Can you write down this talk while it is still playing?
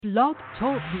Blog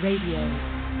Talk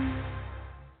Radio.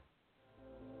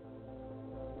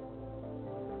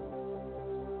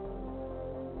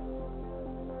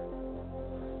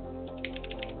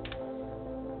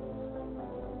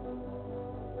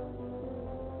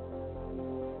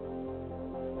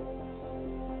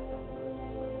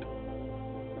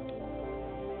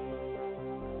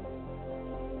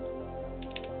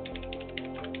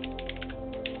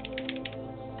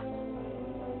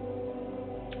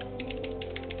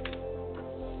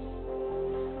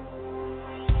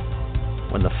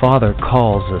 When the Father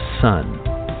calls a son,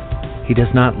 he does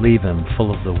not leave him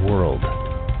full of the world,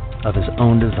 of his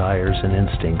own desires and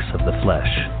instincts of the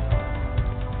flesh.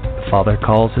 The Father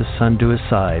calls his Son to his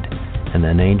side, and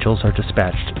then angels are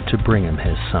dispatched to bring him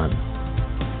his Son.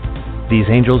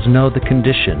 These angels know the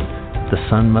condition the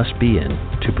Son must be in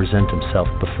to present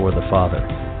himself before the Father.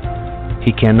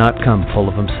 He cannot come full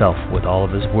of himself with all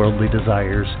of his worldly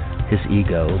desires, his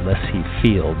ego, lest he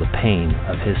feel the pain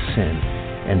of his sin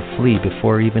and flee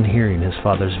before even hearing his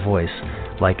Father's voice,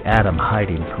 like Adam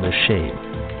hiding from his shade.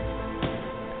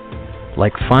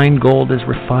 Like fine gold is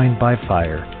refined by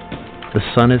fire,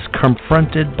 the Son is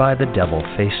confronted by the devil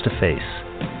face to face,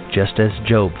 just as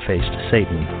Job faced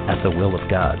Satan at the will of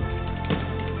God.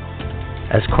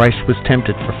 As Christ was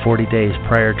tempted for 40 days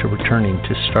prior to returning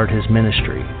to start his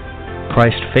ministry,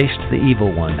 Christ faced the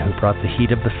evil one who brought the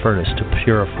heat of the furnace to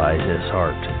purify his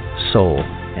heart, soul,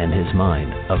 and his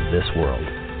mind of this world.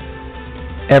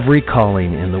 Every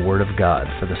calling in the Word of God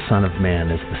for the Son of Man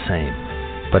is the same,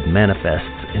 but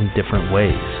manifests in different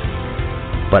ways,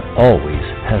 but always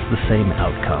has the same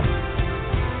outcome.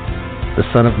 The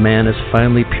Son of Man is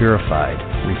finally purified,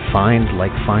 refined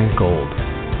like fine gold,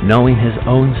 knowing his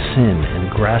own sin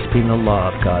and grasping the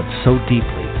law of God so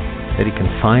deeply that he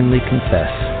can finally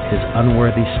confess his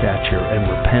unworthy stature and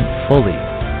repent fully,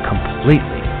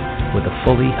 completely, with a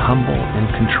fully humble and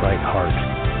contrite heart.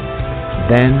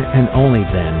 Then and only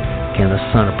then can the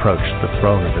Son approach the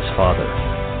throne of his Father.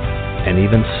 And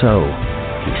even so,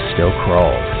 he still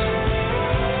crawls.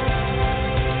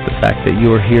 The fact that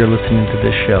you are here listening to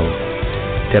this show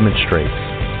demonstrates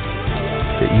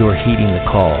that you are heeding the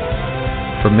call.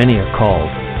 For many are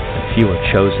called, and few are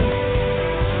chosen.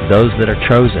 Those that are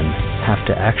chosen have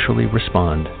to actually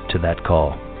respond to that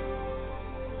call.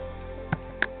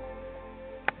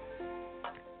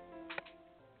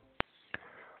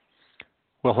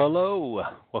 Well, hello.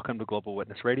 Welcome to Global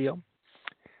Witness Radio.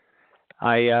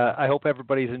 I hope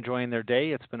everybody's enjoying their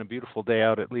day. It's been a beautiful day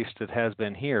out, at least it has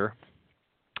been here.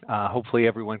 Hopefully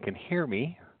everyone can hear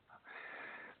me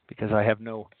because I have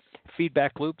no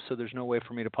feedback loop, so there's no way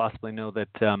for me to possibly know that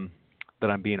that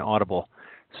I'm being audible.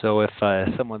 So if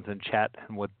someone's in chat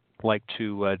and would like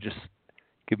to just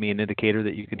give me an indicator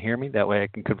that you can hear me, that way I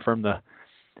can confirm that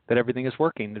everything is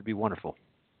working, it'd be wonderful.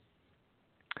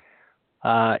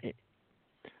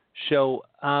 So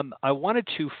I wanted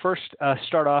to first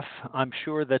start off. I'm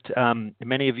sure that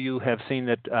many of you have seen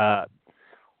that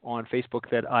on Facebook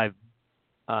that I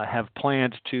have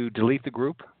planned to delete the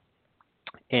group,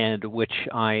 and which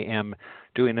I am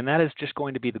doing, and that is just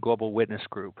going to be the Global Witness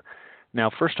Group. Now,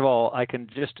 first of all, I can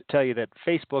just tell you that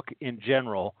Facebook in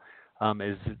general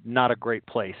is not a great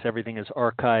place. Everything is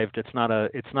archived. It's not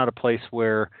a place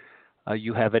where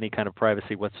you have any kind of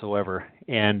privacy whatsoever.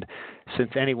 And since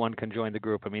anyone can join the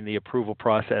group, I mean, the approval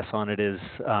process on it is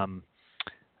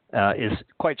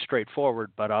quite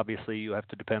straightforward, but obviously you have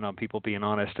to depend on people being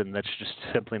honest, and that's just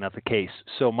simply not the case.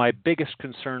 So my biggest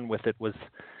concern with it was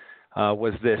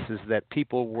this, is that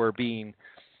people were being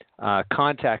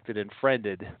contacted and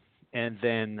friended, and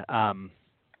then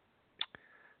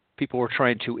people were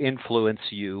trying to influence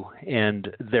you,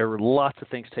 and there were lots of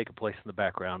things taking place in the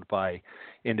background by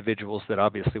individuals that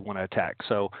obviously want to attack.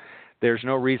 So there's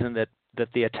no reason that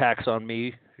the attacks on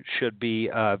me should be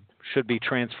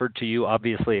transferred to you.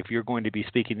 Obviously, if you're going to be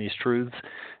speaking these truths,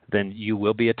 then you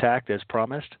will be attacked as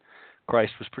promised.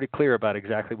 Christ was pretty clear about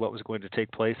exactly what was going to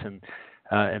take place,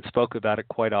 and spoke about it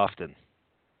quite often.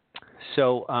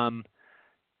 So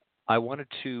I wanted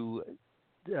to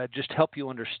just help you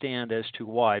understand as to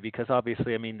why, because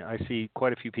obviously, I mean, I see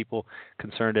quite a few people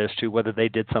concerned as to whether they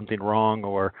did something wrong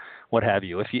or what have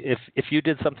you. If you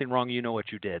did something wrong, you know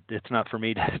what you did. It's not for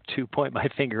me to point my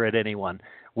finger at anyone.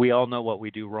 We all know what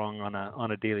we do wrong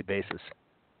on a daily basis.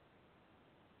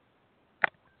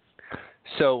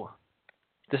 So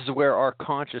this is where our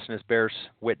consciousness bears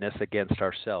witness against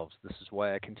ourselves. This is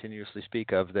why I continuously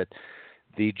speak of that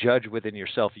the judge within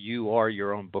yourself, you are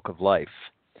your own book of life.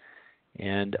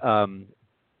 And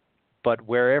but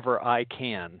wherever I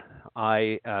can,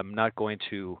 I'm not going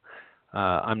to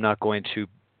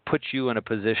put you in a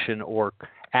position or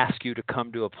ask you to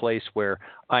come to a place where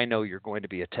I know you're going to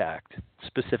be attacked,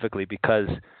 specifically because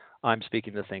I'm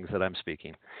speaking the things that I'm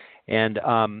speaking. And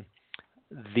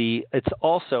it's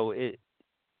also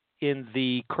in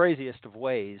the craziest of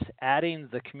ways, adding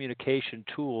the communication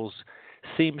tools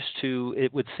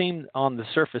it would seem on the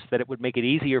surface that it would make it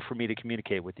easier for me to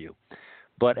communicate with you.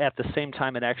 But at the same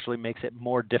time, it actually makes it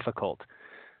more difficult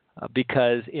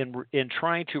because in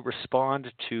trying to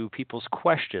respond to people's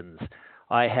questions,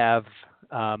 I have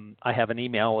an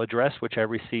email address which I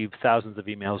receive thousands of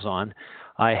emails on.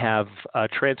 I have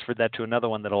transferred that to another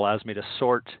one that allows me to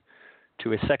sort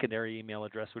to a secondary email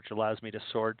address, which allows me to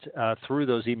sort through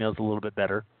those emails a little bit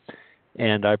better.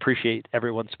 And I appreciate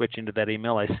everyone switching to that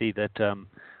email. I see that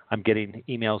I'm getting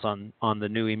emails on the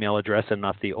new email address and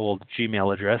not the old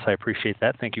Gmail address. I appreciate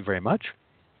that. Thank you very much.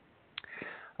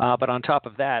 But on top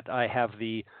of that, I have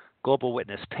the Global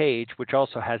Witness page, which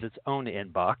also has its own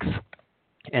inbox.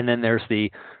 And then there's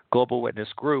the Global Witness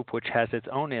group, which has its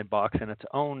own inbox and its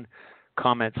own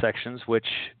comment sections, which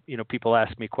people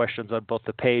ask me questions on both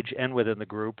the page and within the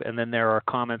group. And then there are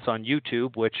comments on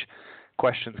YouTube, which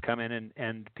questions come in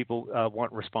and people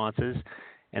want responses.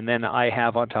 And then I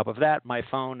have on top of that my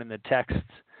phone and the texts.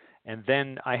 And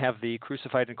then I have the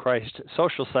Crucified in Christ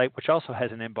social site, which also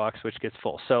has an inbox which gets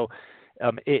full. So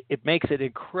it makes it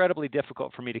incredibly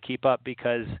difficult for me to keep up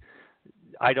because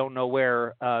I don't know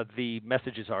where the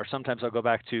messages are. Sometimes I'll go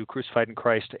back to Crucified in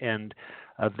Christ, and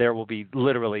there will be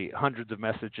literally hundreds of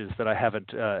messages that I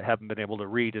haven't been able to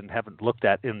read and haven't looked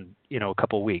at in a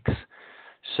couple of weeks.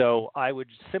 So I would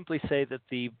simply say that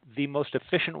the most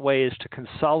efficient way is to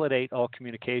consolidate all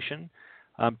communication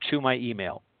to my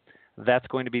email. That's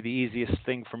going to be the easiest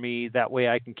thing for me. That way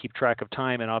I can keep track of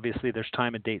time, and obviously there's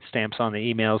time and date stamps on the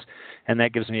emails, and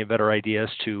that gives me a better idea as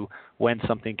to when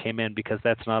something came in, because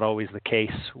that's not always the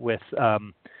case with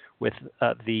the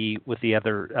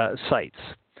other sites.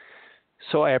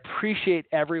 So I appreciate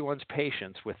everyone's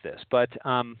patience with this. But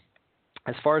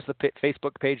as far as the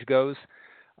Facebook page goes,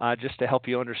 just to help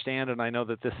you understand, and I know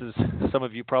that this is some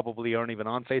of you probably aren't even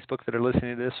on Facebook that are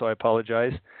listening to this, so I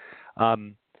apologize.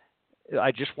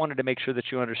 I just wanted to make sure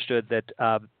that you understood that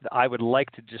I would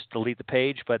like to just delete the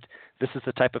page, but this is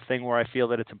the type of thing where I feel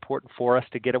that it's important for us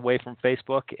to get away from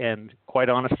Facebook. And quite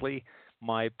honestly,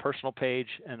 my personal page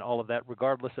and all of that,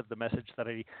 regardless of the message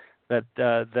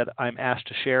that I'm asked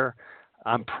to share,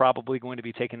 I'm probably going to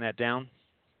be taking that down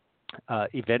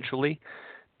eventually,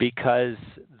 because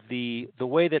the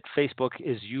way that Facebook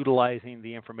is utilizing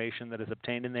the information that is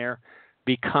obtained in there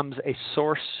becomes a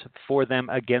source for them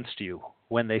against you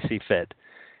when they see fit.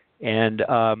 And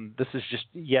this is just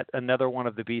yet another one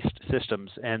of the beast systems.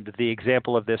 And the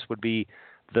example of this would be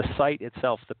the site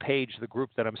itself, the page, the group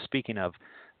that I'm speaking of,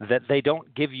 that they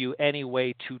don't give you any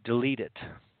way to delete it,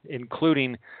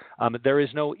 including there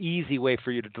is no easy way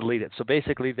for you to delete it. So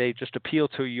basically they just appeal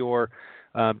to your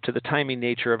to the timing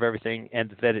nature of everything,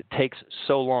 and that it takes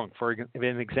so long. For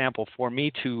an example, for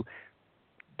me to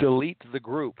delete the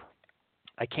group,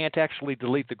 I can't actually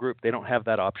delete the group. They don't have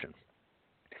that option.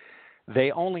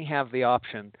 They only have the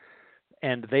option,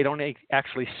 and they don't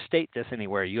actually state this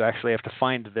anywhere. You actually have to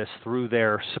find this through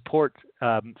their support,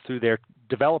 through their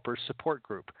developer support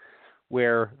group,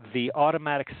 where the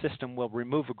automatic system will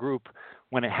remove a group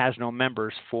when it has no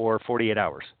members for 48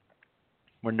 hours,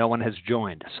 where no one has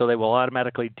joined. So they will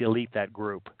automatically delete that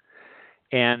group.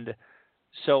 And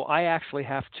so I actually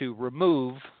have to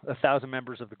remove 1,000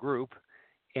 members of the group.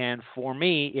 And for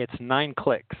me, it's 9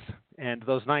 clicks. And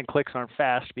those 9 clicks aren't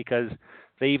fast because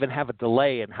they even have a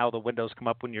delay in how the windows come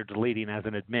up when you're deleting as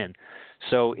an admin.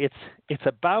 So it's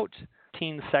about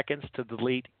 15 seconds to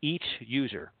delete each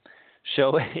user.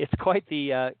 So it's quite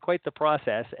the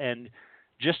process, and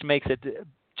just makes it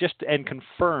and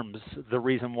confirms the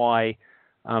reason why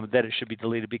that it should be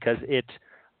deleted, because it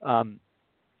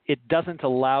doesn't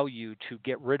allow you to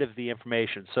get rid of the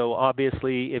information. So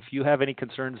obviously, if you have any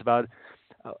concerns about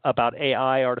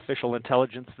AI, artificial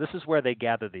intelligence, this is where they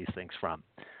gather these things from.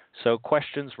 So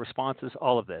questions, responses,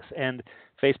 all of this. And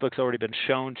Facebook's already been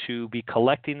shown to be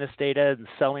collecting this data and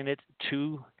selling it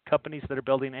to companies that are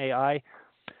building AI.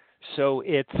 So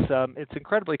it's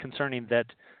incredibly concerning that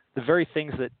the very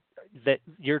things that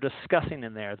you're discussing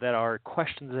in there, that are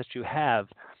questions that you have,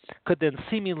 could then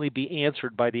seemingly be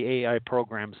answered by the AI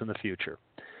programs in the future,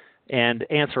 and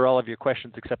answer all of your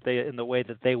questions except in the way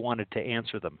that they wanted to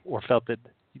answer them or felt that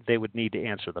they would need to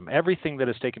answer them. Everything that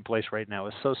is taking place right now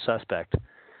is so suspect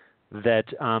that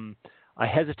I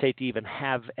hesitate to even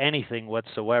have anything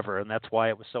whatsoever, and that's why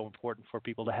it was so important for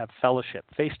people to have fellowship,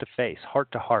 face-to-face,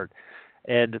 heart-to-heart.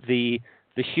 And the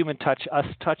the human touch, us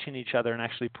touching each other and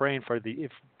actually praying for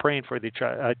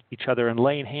each other and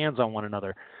laying hands on one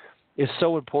another, is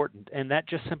so important, and that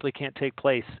just simply can't take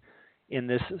place in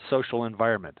this social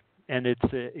environment. And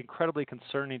it's incredibly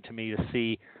concerning to me to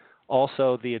see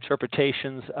also the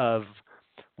interpretations of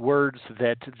words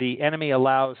that the enemy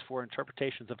allows for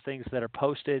interpretations of things that are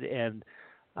posted, and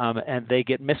they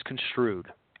get misconstrued.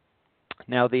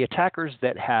 Now, the attackers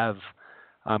that have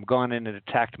gone in and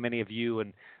attacked many of you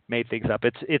and made things up,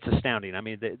 it's astounding. I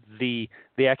mean, the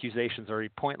accusations are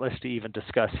pointless to even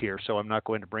discuss here, so I'm not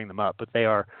going to bring them up. But they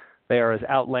are as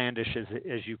outlandish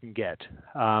as you can get.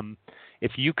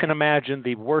 If you can imagine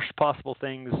the worst possible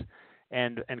things,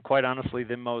 and quite honestly,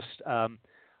 the most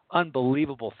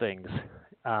unbelievable things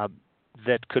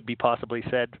that could be possibly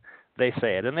said, they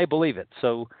say it, and they believe it.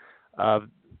 So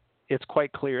it's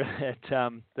quite clear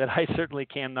that I certainly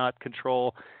cannot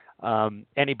control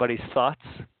anybody's thoughts,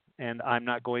 and I'm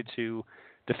not going to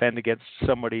defend against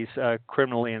somebody's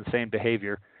criminally insane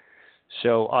behavior.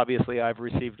 So obviously I've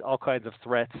received all kinds of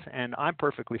threats, and I'm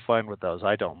perfectly fine with those.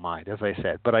 I don't mind, as I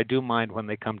said, but I do mind when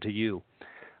they come to you,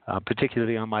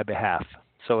 particularly on my behalf.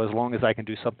 So as long as I can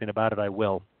do something about it, I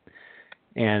will.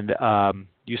 And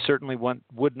you certainly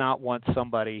would not want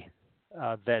somebody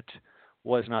that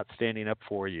was not standing up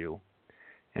for you.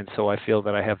 And so I feel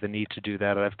that I have the need to do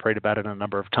that. I've prayed about it a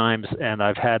number of times, and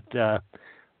I've had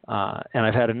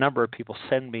a number of people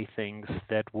send me things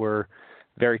that were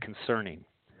very concerning.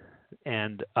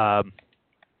 And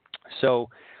so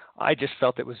I just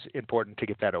felt it was important to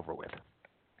get that over with.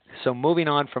 So moving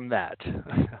on from that,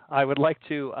 I'd like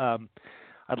to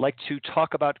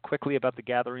talk quickly about the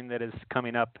gathering that is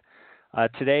coming up.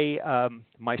 Today,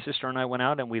 my sister and I went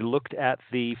out and we looked at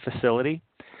the facility.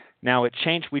 Now we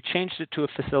changed it to a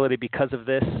facility because of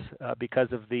this, because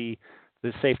of the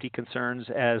safety concerns.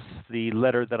 As the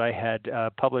letter that I had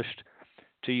published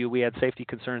to you, we had safety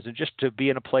concerns, and just to be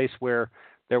in a place where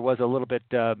there was a little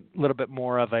bit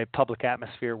more of a public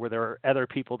atmosphere, where there were other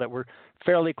people that were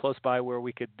fairly close by, where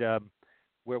we could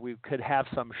have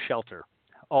some shelter.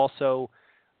 Also,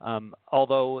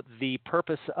 although the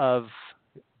purpose of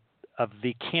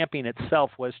the camping itself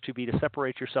was to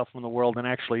separate yourself from the world and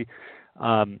actually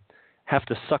have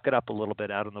to suck it up a little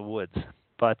bit out in the woods.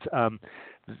 But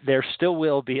there still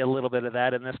will be a little bit of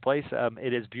that in this place.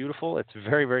 It is beautiful. It's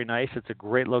very, very nice. It's a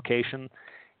great location.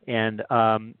 And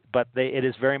it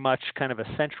is very much kind of a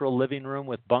central living room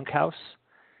with bunkhouse.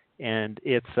 And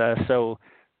it's so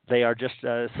they are just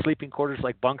sleeping quarters,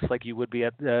 like bunks, like you would be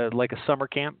at like a summer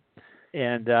camp.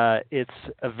 And it's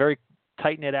a very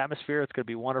tight-knit atmosphere. It's going to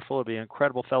be wonderful. It'll be an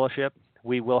incredible fellowship.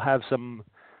 We will have some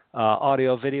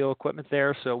audio-video equipment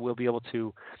there, so we'll be able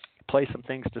to play some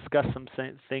things, discuss some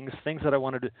things that I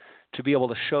wanted to be able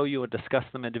to show you and discuss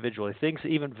them individually. Things,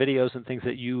 even videos and things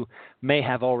that you may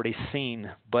have already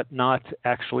seen, but not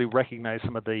actually recognize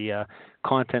some of the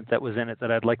content that was in it,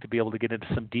 that I'd like to be able to get into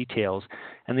some details.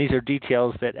 And these are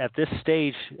details that at this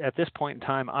stage, at this point in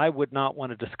time, I would not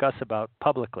want to discuss about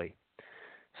publicly.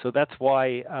 So that's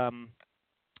why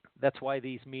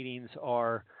these meetings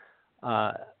are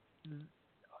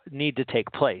need to take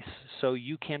place, so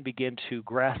you can begin to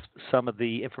grasp some of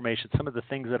the information, some of the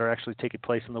things that are actually taking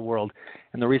place in the world.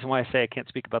 And the reason why I say I can't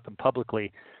speak about them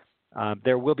publicly,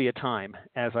 there will be a time,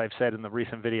 as I've said in the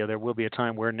recent video, there will be a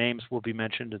time where names will be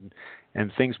mentioned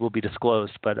and things will be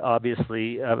disclosed. But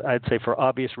obviously, I'd say for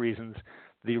obvious reasons,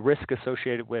 the risk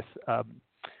associated with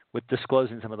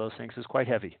disclosing some of those things is quite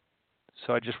heavy.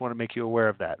 So I just want to make you aware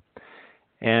of that.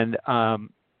 And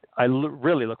I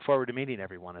really look forward to meeting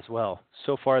everyone as well.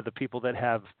 So far, the people that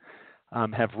have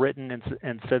written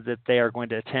and said that they are going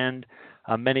to attend,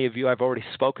 many of you I've already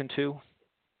spoken to.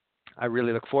 I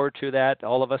really look forward to that.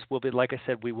 All of us will be, like I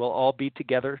said, we will all be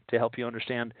together to help you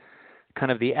understand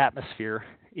kind of the atmosphere.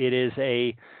 It is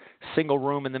a single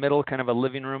room in the middle, kind of a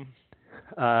living room,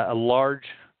 a large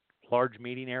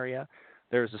meeting area.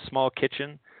 There's a small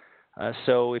kitchen.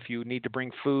 So if you need to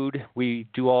bring food, we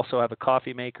do also have a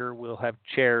coffee maker. We'll have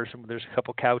chairs, and there's a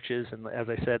couple couches, and as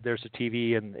I said, there's a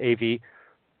TV and AV.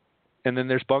 And then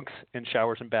there's bunks and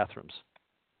showers and bathrooms.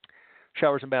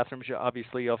 Showers and bathrooms,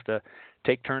 obviously you have to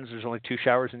take turns. There's only 2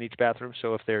 showers in each bathroom,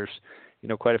 so if there's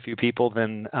quite a few people,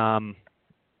 then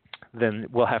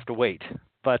we'll have to wait.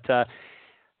 But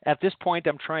at this point,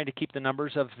 I'm trying to keep the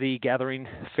numbers of the gathering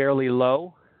fairly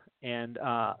low. And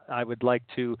I would like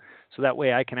to, so that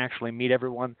way I can actually meet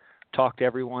everyone, talk to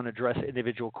everyone, address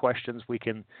individual questions. We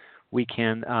can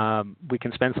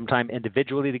spend some time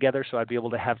individually together. So I'd be able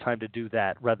to have time to do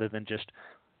that rather than just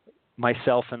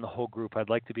myself and the whole group. I'd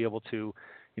like to be able to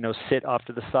sit off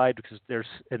to the side, because there's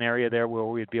an area there where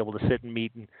we'd be able to sit and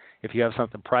meet. And if you have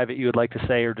something private you would like to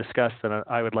say or discuss, then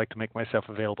I would like to make myself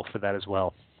available for that as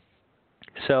well.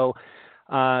 So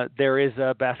there is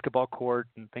a basketball court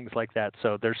and things like that.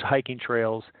 So there's hiking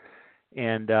trails.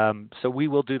 And so we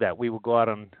will do that. We will go out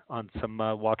on some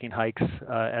walking hikes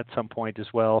at some point as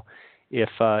well, if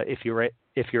you're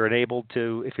able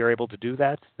to do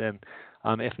that. Then,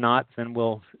 if not, then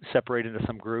we'll separate into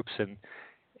some groups and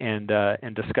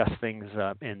discuss things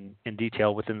in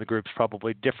detail within the groups.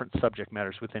 Probably different subject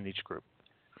matters within each group.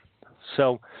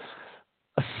 So,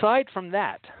 aside from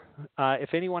that,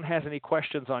 if anyone has any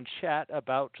questions on chat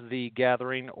about the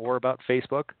gathering or about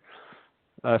Facebook,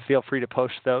 feel free to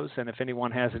post those. And if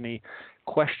anyone has any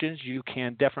questions, you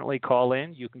can definitely call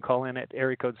in. You can call in at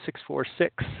area code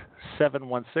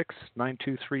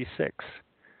 646-716-9236.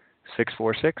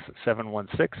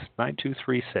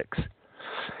 646-716-9236.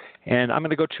 And I'm going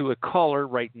to go to a caller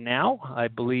right now. I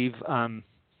believe her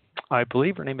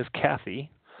name is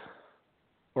Kathy.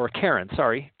 Or Karen,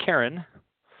 sorry. Karen.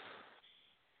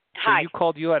 Hi.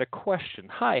 So you had a question.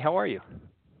 Hi, how are you?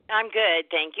 I'm good,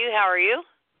 thank you. How are you?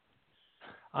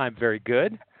 I'm very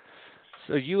good.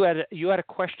 So you had a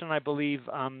question, I believe.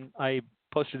 I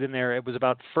posted in there. It was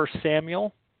about 1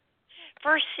 Samuel.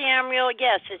 1 Samuel,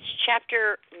 yes, it's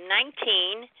chapter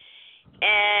 19,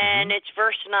 and it's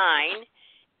verse 9,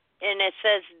 and it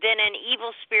says, "Then an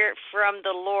evil spirit from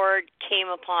the Lord came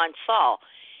upon Saul."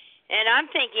 And I'm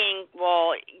thinking,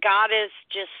 well, God is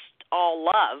just all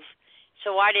love,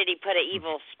 so why did he put an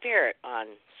evil spirit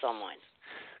on someone?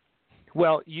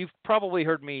 Well, you've probably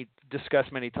heard me discuss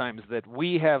many times that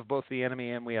we have both the enemy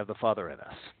and we have the Father in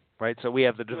us, right? So we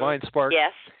have the divine spark,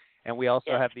 yes, and we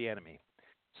also have the enemy.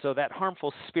 So that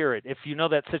harmful spirit, if you know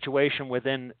that situation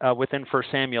within 1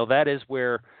 Samuel, that is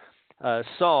where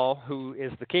Saul, who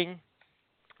is the king,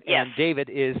 and David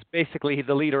is basically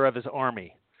the leader of his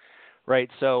army, right?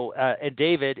 So and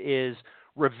David is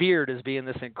revered as being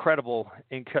this incredible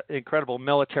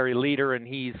military leader, and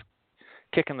he's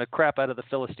kicking the crap out of the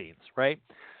Philistines, right?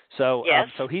 So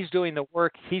so he's doing the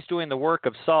work. He's doing the work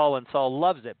of Saul, and Saul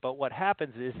loves it. But what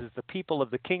happens is the people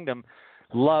of the kingdom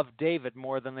love David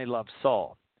more than they love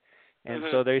Saul, and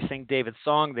so they sing David's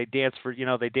song. They dance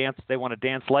They want to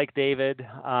dance like David,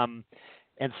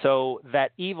 and so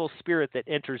that evil spirit that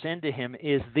enters into him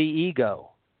is the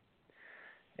ego,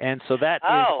 and so that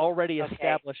is already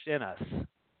established in us.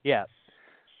 Yeah.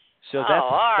 So that's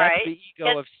the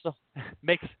ego of Saul.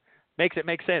 Makes it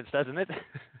make sense, doesn't it?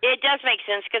 It does make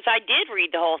sense, because I did read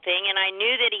the whole thing, and I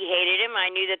knew that he hated him. I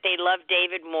knew that they loved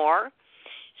David more.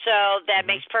 So that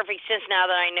makes perfect sense now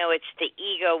that I know it's the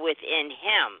ego within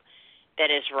him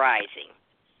that is rising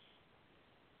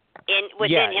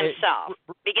within himself,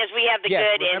 because we have the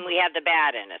good and we have the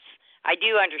bad in us. I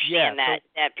do understand that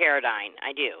paradigm. I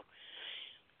do.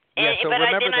 But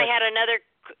then I had another.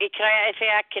 If I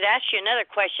could ask you another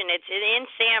question, it's in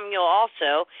Samuel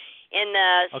also, in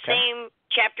the same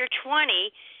chapter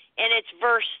 20, and it's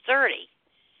verse 30.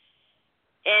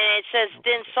 And it says,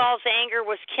 "Then Saul's anger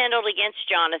was kindled against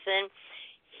Jonathan.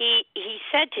 He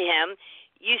said to him,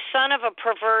 'You son of a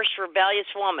perverse,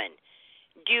 rebellious woman,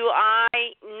 do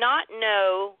I not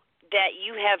know that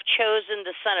you have chosen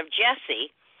the son of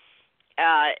Jesse,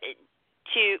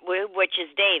 which is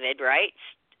David, right?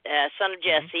 Son of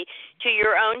Jesse, to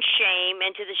your own shame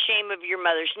and to the shame of your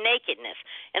mother's nakedness.'"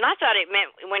 And I thought it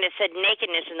meant, when it said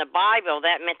nakedness in the Bible,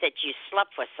 that meant that you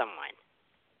slept with someone.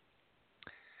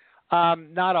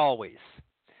 Not always.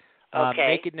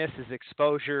 Nakedness is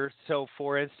exposure. So,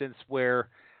 for instance, where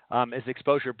is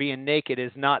exposure, being naked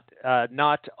is not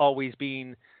always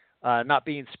being not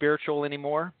being spiritual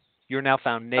anymore. You're now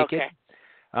found naked.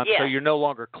 So you're no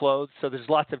longer clothed. So there's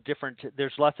lots of different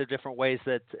ways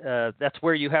that that's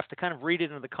where you have to kind of read it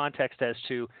into the context as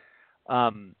to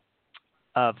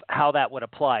of how that would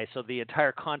apply. So the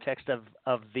entire context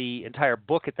of the entire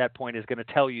book at that point is going to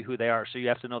tell you who they are. So you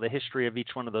have to know the history of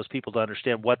each one of those people to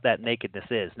understand what that nakedness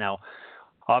is. Now,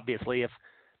 obviously, if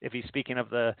he's speaking of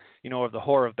the of the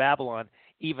whore of Babylon,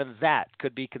 even that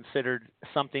could be considered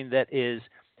something that is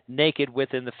naked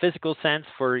within the physical sense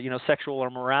for sexual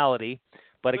immorality.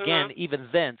 But again, even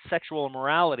then, sexual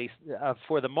immorality,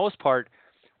 for the most part,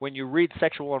 when you read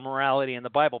sexual immorality in the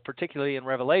Bible, particularly in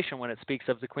Revelation, when it speaks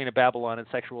of the Queen of Babylon and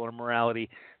sexual immorality,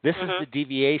 this is the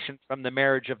deviation from the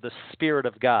marriage of the Spirit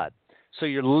of God. So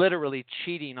you're literally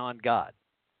cheating on God,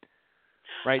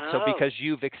 right? So because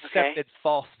you've accepted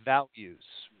false values,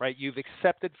 right? You've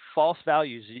accepted false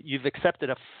values. You've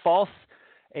accepted a false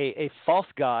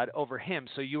God over Him.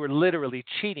 So you were literally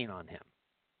cheating on Him.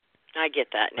 I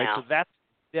get that now. Right? So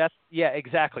that's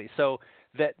exactly. So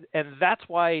that's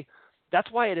why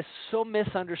it is so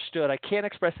misunderstood. I can't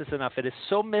express this enough. It is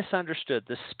so misunderstood.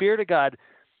 The Spirit of God,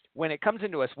 when it comes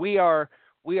into us, we are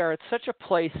at such a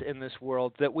place in this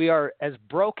world that we are as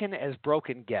broken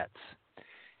gets.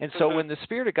 And so when the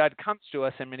Spirit of God comes to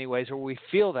us in many ways, where we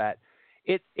feel that,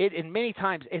 it in many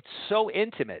times it's so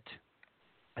intimate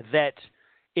that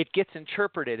it gets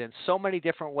interpreted in so many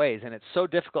different ways, and it's so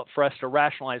difficult for us to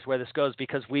rationalize where this goes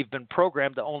because we've been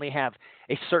programmed to only have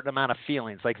a certain amount of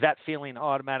feelings. Like that feeling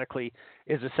automatically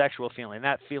is a sexual feeling.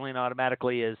 That feeling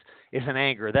automatically is an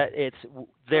anger. That it's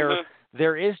there.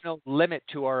 There is no limit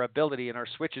to our ability and our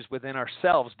switches within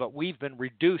ourselves, but we've been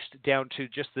reduced down to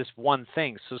just this one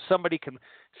thing. So somebody can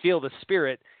feel the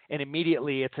Spirit, and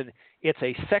immediately it's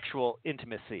a sexual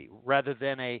intimacy rather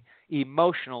than a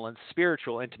emotional and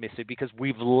spiritual intimacy, because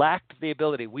we've lacked the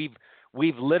ability. We've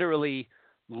literally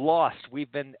lost.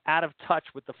 We've been out of touch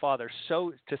with the Father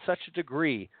to such a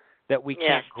degree that we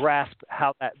can't grasp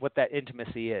what that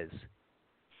intimacy is.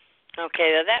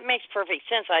 Okay, that makes perfect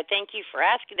sense. I thank you for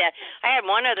asking that. I have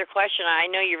one other question. I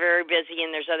know you're very busy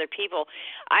and there's other people.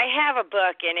 I have a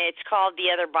book, and it's called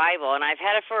The Other Bible, and I've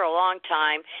had it for a long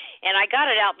time. And I got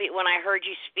it out when I heard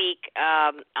you speak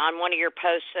on one of your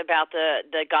posts about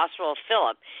the Gospel of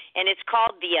Philip. And it's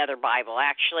called The Other Bible,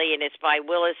 actually, and it's by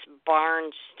Willis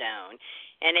Barnstone.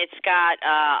 And it's got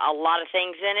a lot of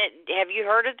things in it. Have you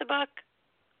heard of the book?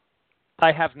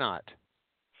 I have not.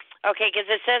 Okay, because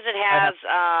it says it has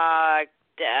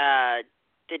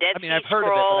the Dead Sea Scrolls. I've heard of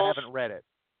it, but I haven't read it.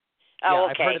 Oh,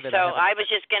 okay. So I was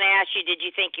just going to ask you, did you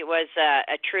think it was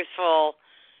a truthful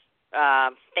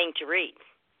thing to read?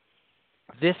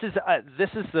 This is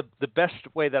the best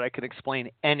way that I can explain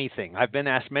anything. I've been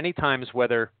asked many times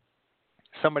whether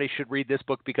somebody should read this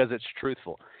book because it's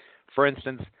truthful. For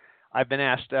instance, I've been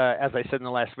asked, as I said in the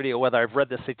last video, whether I've read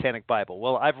the Satanic Bible.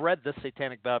 Well, I've read the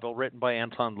Satanic Bible written by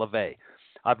Anton LaVey.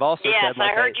 I've also said,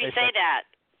 I heard you say that.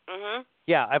 Mm-hmm.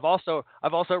 Yeah, I've also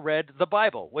read the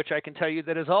Bible, which I can tell you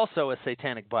that is also a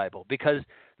Satanic Bible, because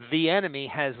the enemy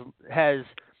has,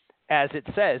 as it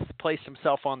says, placed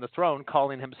himself on the throne,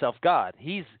 calling himself God.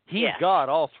 He's God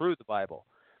all through the Bible,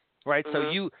 right? Mm-hmm.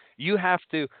 So you have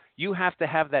to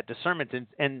have that discernment,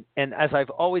 and as I've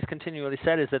always continually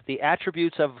said, is that the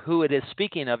attributes of who it is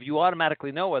speaking of, you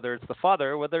automatically know whether it's the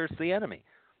Father or whether it's the enemy.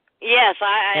 Yes,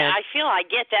 I feel I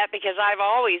get that, because I've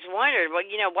always wondered, well,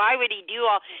 why would he do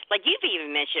all, like you've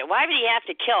even mentioned it, why would he have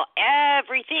to kill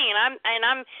everything? And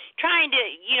I'm trying to,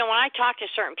 when I talk to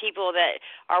certain people that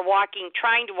are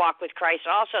trying to walk with Christ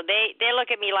also, they look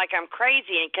at me like I'm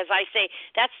crazy, because I say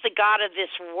that's the God of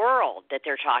this world that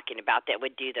they're talking about that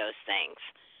would do those things,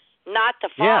 not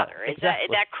the Father. Yeah, exactly.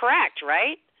 Is that correct,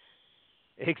 right?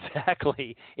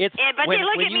 Exactly. But they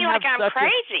look at me like I'm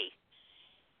crazy.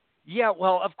 Yeah,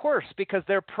 well, of course, because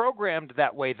they're programmed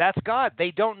that way. That's God.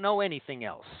 They don't know anything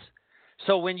else.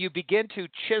 So when you begin to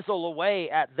chisel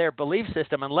away at their belief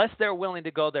system, unless they're willing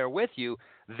to go there with you,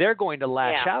 they're going to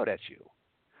lash out at you.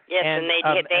 Yes, and they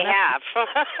have.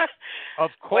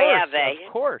 Of course. Boy, have they.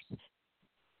 Of course.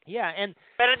 Yeah,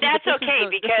 but that's okay,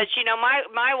 because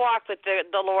my walk with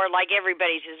the Lord, like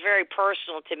everybody's, is very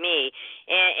personal to me,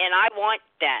 and I want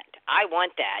that. I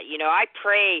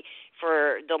pray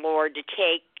for the Lord to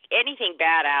take anything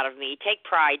bad out of me, take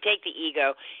pride, take the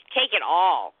ego, take it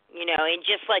all, and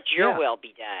just let your will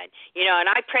be done. And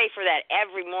I pray for that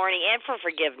every morning, and for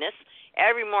forgiveness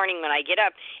every morning when I get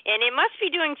up. And it must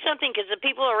be doing something, because the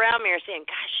people around me are saying,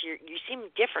 gosh, you seem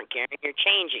different, Karen. You're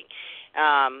changing.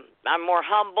 I'm more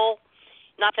humble.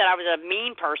 Not that I was a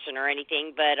mean person or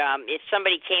anything, but if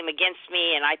somebody came against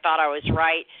me and I thought I was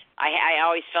right, I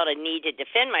always felt a need to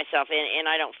defend myself, and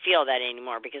I don't feel that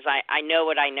anymore, because I know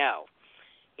what I know.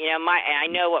 I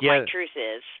know what my truth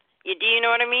is. Do you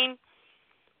know what I mean?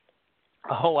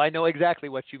 Oh, I know exactly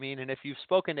what you mean. And if you've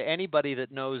spoken to anybody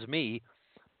that knows me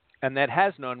and that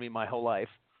has known me my whole life,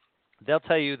 they'll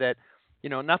tell you that,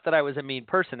 not that I was a mean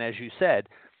person, as you said.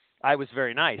 I was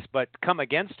very nice, but come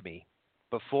against me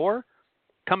before,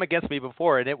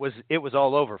 and it was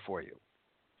all over for you.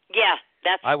 Yeah,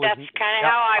 that's kind of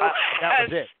how I was. That was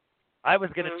it. I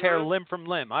was going to tear limb from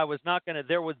limb.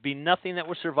 There would be nothing that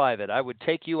would survive it. I would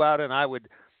take you out, and I would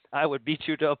beat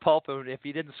you to a pulp, and if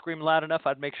you didn't scream loud enough,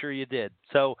 I'd make sure you did.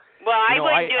 So, I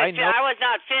wouldn't do it. I was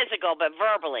not physical, but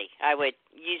verbally, I would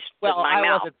use my mouth.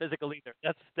 I wasn't physical either.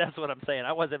 That's what I'm saying.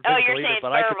 I wasn't physical either. Oh, you're saying but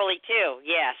verbally too?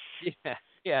 Yes.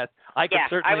 Yeah. I could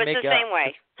certainly I was make the same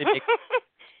way.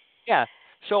 Yeah.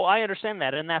 So I understand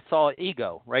that, and that's all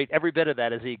ego, right? Every bit of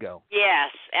that is ego. Yes,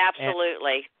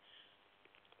 absolutely.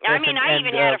 I even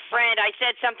had a friend. I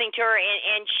said something to her,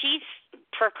 and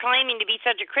proclaiming to be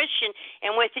such a Christian,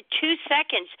 and within 2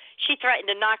 seconds, she threatened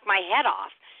to knock my head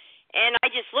off. And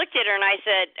I just looked at her and I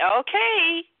said,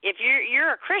 "Okay, if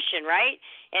you're a Christian, right?"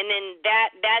 And then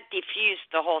that diffused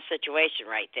the whole situation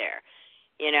right there,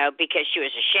 because she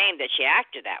was ashamed that she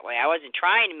acted that way. I wasn't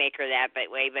trying to make her that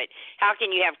way, but how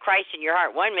can you have Christ in your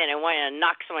heart one minute and want to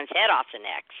knock someone's head off the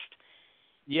next?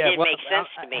 Yeah, it makes sense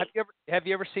to me. Have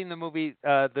you ever seen the movie,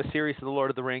 the series of The Lord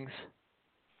of the Rings?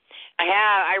 I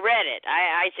have. I read it.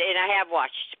 And I have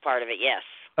watched part of it. Yes.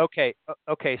 Okay.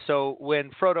 So when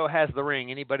Frodo has the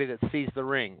ring, anybody that sees the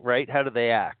ring, right? How do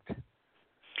they act?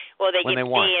 Well, they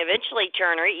eventually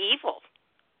turn her evil.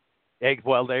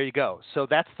 Well, there you go. So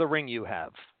that's the ring you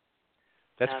have.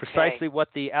 That's precisely what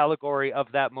the allegory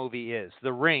of that movie is.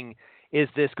 The ring is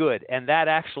this good, and that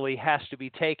actually has to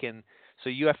be taken. So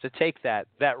you have to take that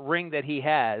ring that he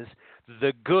has.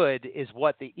 The good is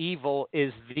what the evil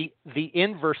is. The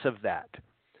inverse of that.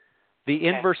 The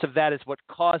inverse of that is what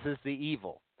causes the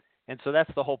evil. And so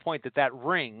that's the whole point, that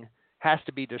ring has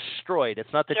to be destroyed.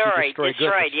 It's not that you destroy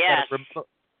good. Yes.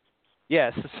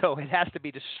 Yes, so it has to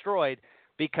be destroyed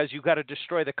because you've got to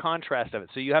destroy the contrast of it.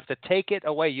 So you have to take it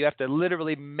away. You have to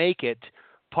literally make it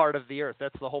part of the earth.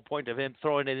 That's the whole point of him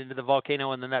throwing it into the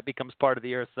volcano, and then that becomes part of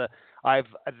the earth.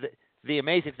 The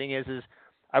amazing thing is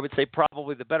I would say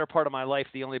probably the better part of my life,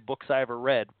 the only books I ever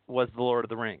read was The Lord of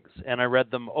the Rings, and I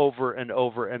read them over and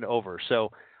over and over.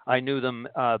 So I knew them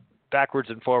backwards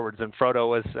and forwards. And Frodo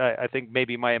was, I think,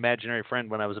 maybe my imaginary friend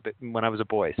when I was a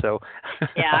boy. So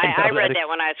yeah, I read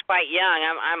that when I was quite young.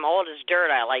 I'm old as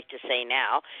dirt, I like to say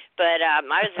now, but I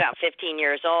was about 15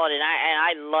 years old, and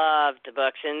I loved the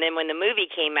books. And then when the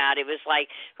movie came out, it was like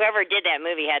whoever did that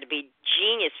movie had to be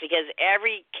genius, because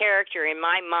every character in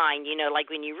my mind,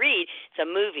 like when you read, it's a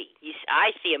movie.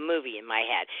 I see a movie in my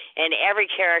head, and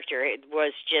every character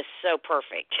was just so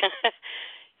perfect.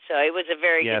 So it was a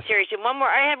very good series. And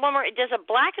I had one more. Does a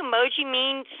black emoji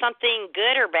mean something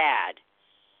good or bad?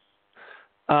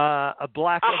 A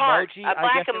black emoji? A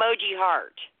black emoji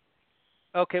heart.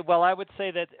 Okay, well, I would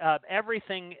say that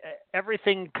everything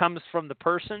comes from the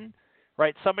person,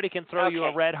 right? Somebody can throw you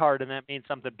a red heart, and that means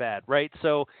something bad, right?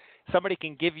 So somebody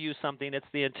can give you something. It's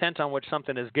the intent on which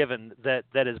something is given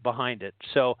that is behind it.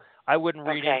 So I wouldn't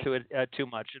read into it too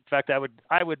much. In fact, I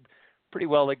would pretty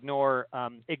well ignore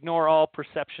all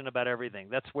perception about everything.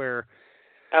 That's where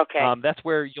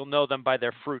you'll know them by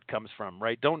their fruit comes from,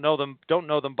 right? Don't know them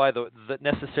by the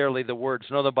necessarily the words.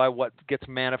 Know them by what gets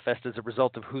manifest as a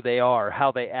result of who they are,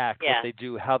 how they act, what they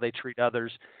do, how they treat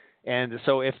others. And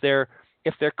so if their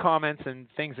comments and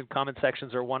things in comment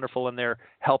sections are wonderful and they're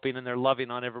helping and they're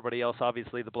loving on everybody else,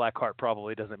 obviously the black heart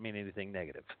probably doesn't mean anything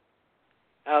negative.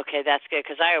 Okay, that's good,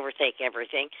 because I overtake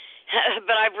everything.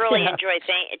 But I've really enjoyed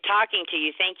talking to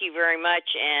you. Thank you very much.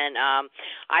 And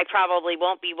I probably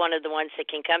won't be one of the ones that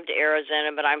can come to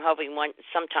Arizona, but I'm hoping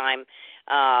sometime,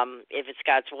 if it's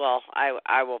God's will,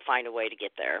 I will find a way to get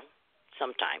there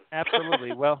sometime.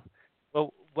 Absolutely. Well,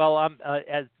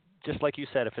 as just like you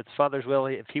said, if it's Father's will,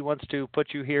 if He wants to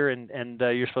put you here and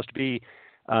you're supposed to be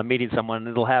meeting someone,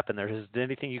 it'll happen. There isn't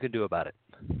anything you can do about it.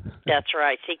 That's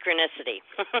right. Synchronicity.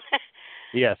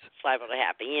 Yes. It's liable to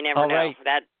happen. You never know. Right.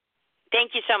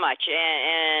 Thank you so much,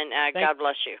 and God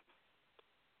bless you.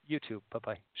 You too.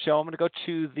 Bye-bye. So I'm going to go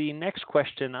to the next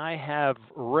question. I have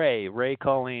Ray. Ray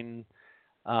calling,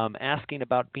 asking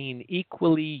about being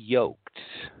equally yoked.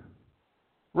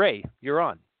 Ray, you're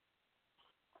on.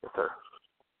 Yes, sir.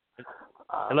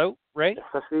 Hello, Ray?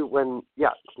 Especially when,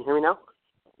 can you hear me now?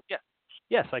 Yeah.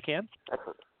 Yes, I can.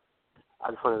 Excellent.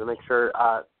 I just wanted to make sure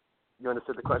you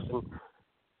understood the question.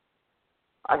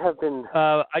 I have been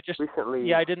recently...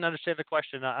 Yeah, I didn't understand the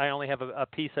question. I only have a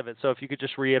piece of it, so if you could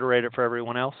just reiterate it for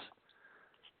everyone else.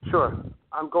 Sure.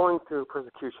 I'm going through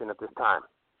persecution at this time.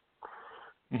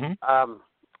 Mm-hmm.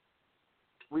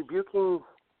 Rebuking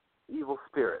evil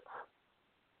spirits.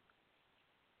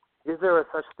 Is there a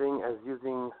such thing as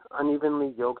using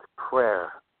unevenly yoked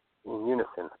prayer in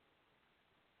unison?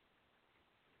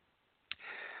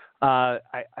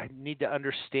 I need to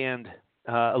understand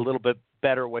a little bit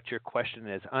better what your question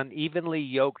is. Unevenly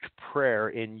yoked prayer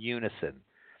in unison.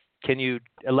 Can you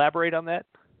elaborate on that?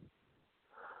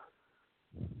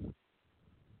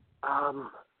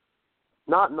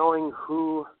 Not knowing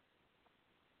who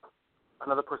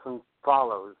another person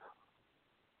follows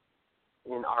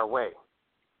in our way.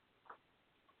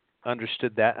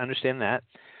 Understand that.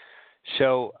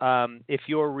 So if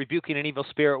you're rebuking an evil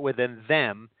spirit within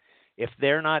them, if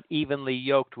they're not evenly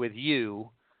yoked with you,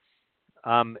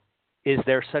 is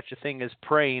there such a thing as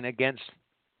praying against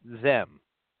them?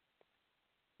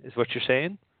 Is what you're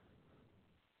saying?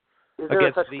 Is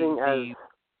there such thing as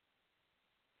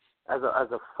as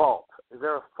a fault? Is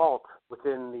there a fault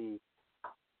within the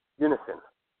unison?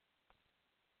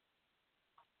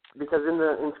 Because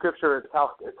in Scripture it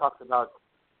talks about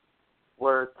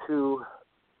where two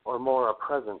or more are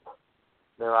present,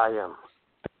 there I am.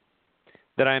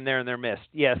 That I am there in their midst.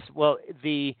 Yes. Well,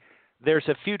 there's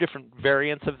a few different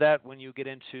variants of that. When you get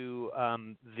into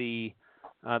the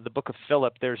book of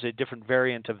Philip, there's a different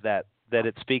variant of that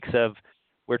it speaks of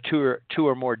where two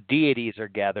or more deities are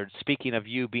gathered, speaking of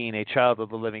you being a child of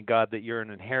the living God, that you're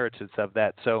an inheritance of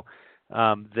that. So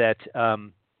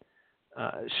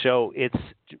so it's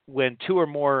when two or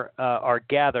more are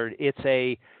gathered,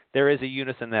 there is a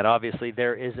unison that obviously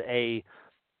there is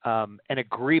an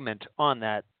agreement on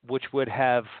that, which would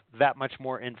have that much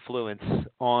more influence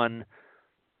on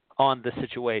the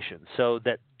situation. So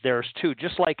that there's two,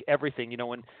 just like everything.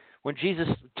 When Jesus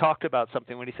talked about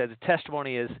something, when he said the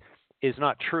testimony is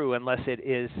not true unless it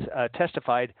is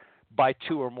testified by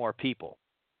two or more people,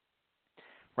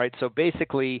 right? So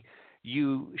basically,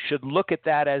 you should look at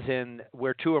that as in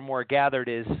where two or more gathered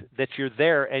is that you're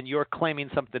there and you're claiming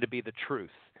something to be the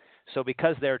truth. So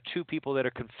because there are two people that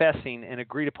are confessing and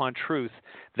agreed upon truth,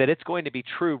 that it's going to be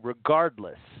true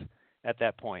regardless at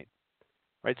that point,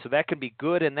 right? So that can be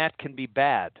good and that can be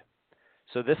bad.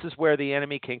 So this is where the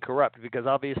enemy can corrupt, because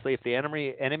obviously if the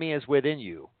enemy is within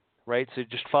you, right? So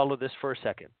just follow this for a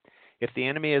second. If the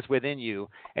enemy is within you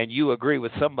and you agree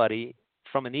with somebody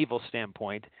from an evil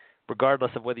standpoint,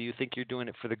 regardless of whether you think you're doing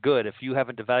it for the good, if you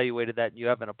haven't evaluated that and you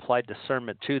haven't applied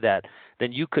discernment to that,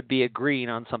 then you could be agreeing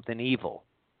on something evil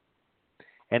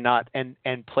and not and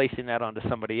placing that onto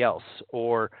somebody else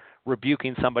or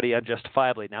rebuking somebody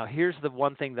unjustifiably. Now, here's the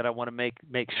one thing that I want to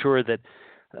make sure that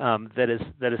that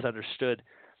is understood,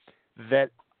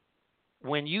 that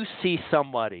when you see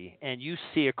somebody and you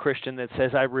see a Christian that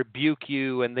says, I rebuke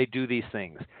you, and they do these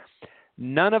things,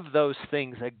 none of those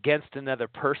things against another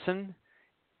person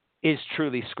is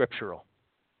truly scriptural.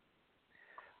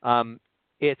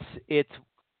 It's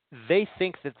they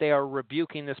think that they are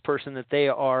rebuking this person, that they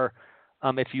are,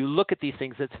 if you look at these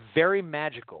things, it's very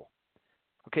magical.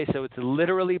 Okay, so it's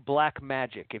literally black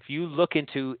magic. If you look at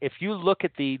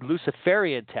the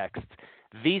Luciferian text,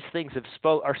 these things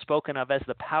are spoken of as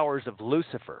the powers of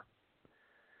Lucifer.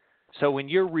 So when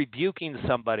you're rebuking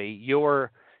somebody, you're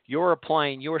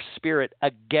applying your spirit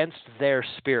against their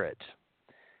spirit.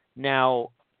 Now,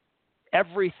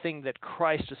 everything that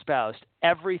Christ espoused,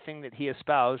 everything that he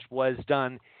espoused was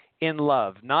done in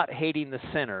love, not hating the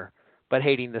sinner, but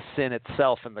hating the sin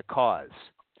itself and the cause.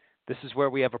 This is where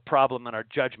we have a problem in our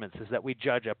judgments, is that we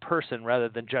judge a person rather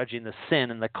than judging the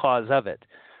sin and the cause of it.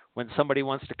 When somebody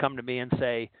wants to come to me and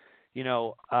say,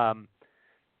 come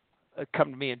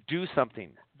to me and do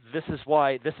something, this is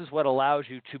what allows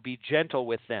you to be gentle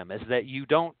with them, is that you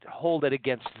don't hold it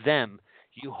against them.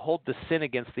 You hold the sin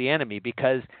against the enemy,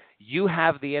 because you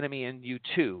have the enemy in you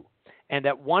too. And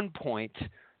at one point,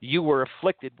 you were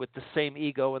afflicted with the same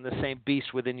ego and the same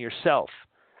beast within yourself.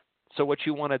 So what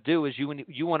you want to do is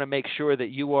you want to make sure that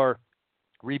you are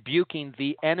rebuking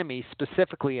the enemy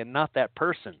specifically and not that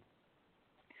person.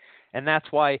 And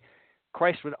that's why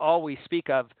Christ would always speak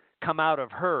of come out of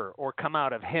her or come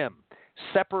out of him.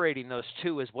 Separating those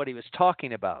two is what he was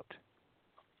talking about.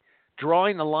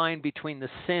 Drawing the line between the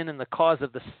sin and the cause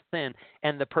of the sin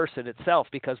and the person itself,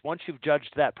 because once you've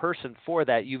judged that person for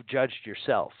that, you've judged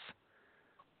yourself.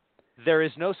 There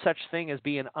is no such thing as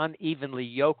being unevenly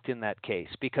yoked in that case,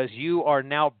 because you are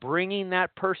now bringing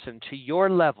that person to your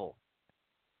level.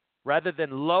 Rather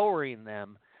than lowering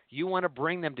them, you want to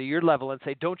bring them to your level and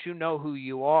say, don't you know who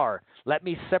you are? Let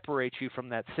me separate you from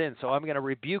that sin. So I'm going to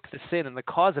rebuke the sin and the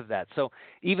cause of that. So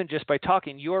even just by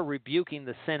talking, you're rebuking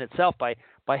the sin itself by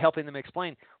helping them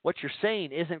explain what you're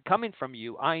saying isn't coming from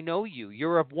you. I know you.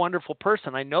 You're a wonderful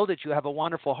person. I know that you have a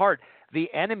wonderful heart.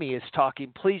 The enemy is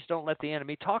talking. Please don't let the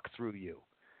enemy talk through you.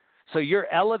 So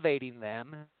you're elevating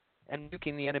them and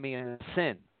rebuking the enemy in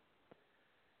sin.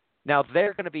 Now,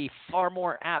 they're going to be far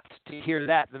more apt to hear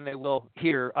that than they will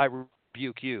hear, I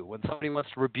rebuke you. When somebody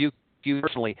wants to rebuke you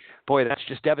personally, boy, that's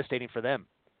just devastating for them.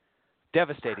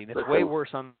 Devastating. It's way worse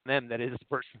on them than it is the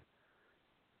person.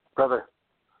 Brother,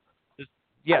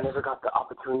 yes. I never got the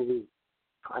opportunity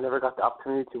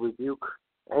to rebuke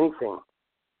anything,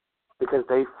 because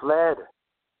they fled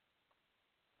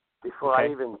before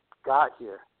I even got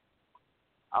here.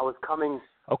 I was coming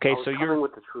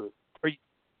with the truth.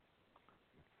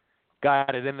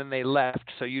 Got it, and then they left,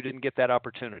 so you didn't get that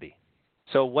opportunity.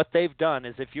 So what they've done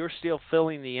is, if you're still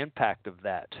feeling the impact of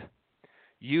that,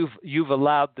 you've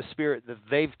allowed the spirit that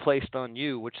they've placed on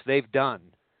you, which they've done,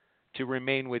 to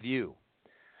remain with you.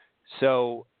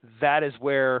 So that is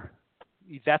where,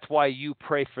 that's why you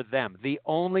pray for them. The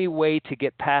only way to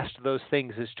get past those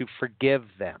things is to forgive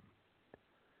them.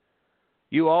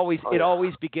 It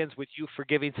always begins with you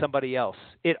forgiving somebody else.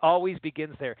 It always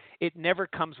begins there. It never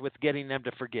comes with getting them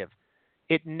to forgive.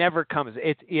 It never comes.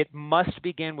 It must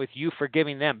begin with you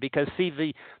forgiving them, because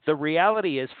see, the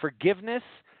reality is forgiveness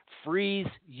frees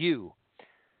you.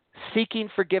 Seeking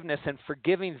forgiveness and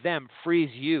forgiving them frees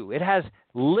you. It has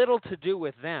little to do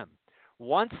with them.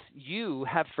 Once you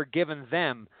have forgiven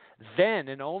them, then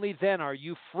and only then are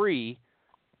you free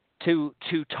to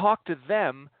talk to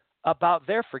them about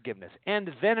their forgiveness.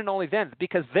 And then and only then,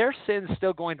 because their sin's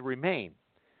still going to remain.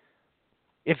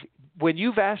 When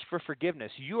you've asked for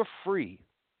forgiveness, you're free.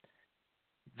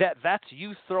 That's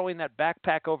you throwing that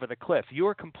backpack over the cliff.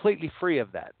 You're completely free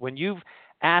of that. When you've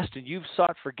asked and you've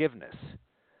sought forgiveness,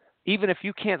 even if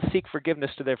you can't seek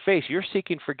forgiveness to their face, you're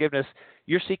seeking forgiveness.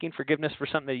 You're seeking forgiveness for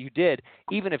something that you did,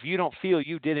 even if you don't feel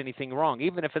you did anything wrong,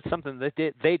 even if it's something that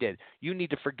they did. You need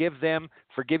to forgive them,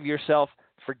 forgive yourself.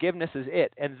 Forgiveness is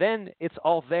it, and then it's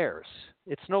all theirs.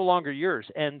 It's no longer yours.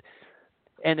 And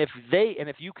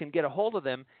if you can get a hold of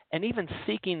them, and even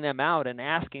seeking them out and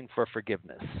asking for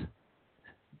forgiveness,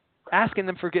 asking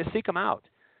them seek them out,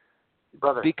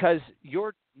 brother, because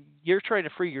you're trying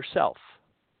to free yourself.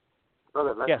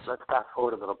 Brother, let's fast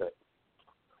forward a little bit.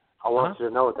 I want you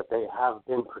to know that they have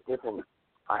been forgiven.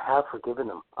 I have forgiven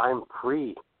them. I'm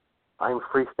free. I'm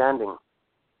freestanding.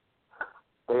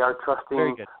 They are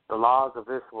trusting the laws of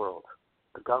this world,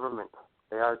 the government.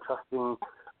 They are trusting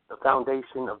the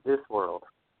foundation of this world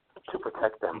to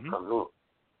protect them from me,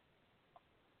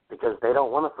 because they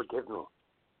don't want to forgive me.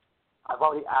 I've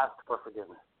already asked for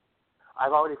forgiveness.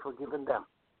 I've already forgiven them.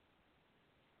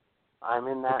 I'm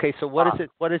in that. Okay, so what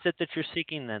is it that you're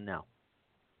seeking then now?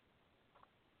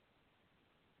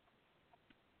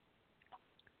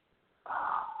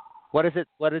 What is it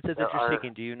that you're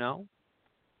seeking? Do you know?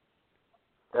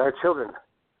 There are children.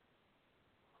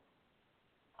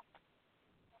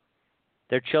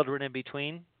 There are children in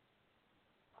between?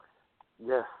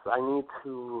 Yes, I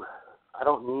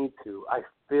don't need to. I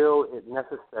feel it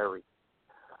necessary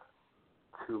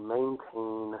to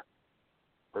maintain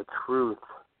the truth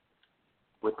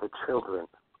with the children.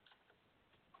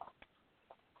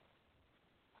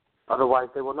 Otherwise,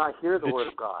 they will not hear the word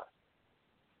of God.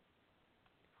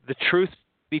 The truth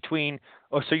between...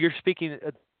 Oh, so you're speaking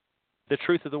the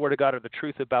truth of the word of God, or the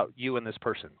truth about you and this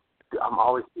person? I'm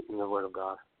always speaking the word of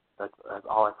God. That's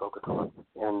all I focus on.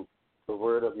 And the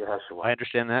word of Yeshua. I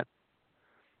understand that.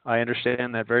 I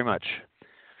understand that very much.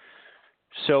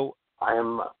 So I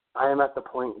am at the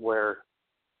point where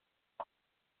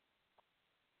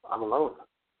I'm alone.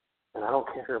 And I don't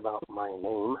care about my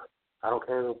name. I don't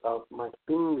care about my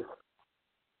things.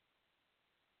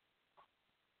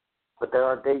 But there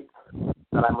are dates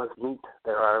that I must meet.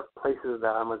 There are places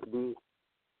that I must be.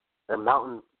 There are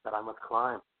mountains that I must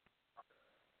climb.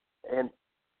 And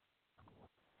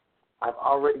I've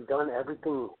already done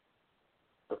everything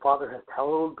the Father has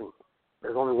told me.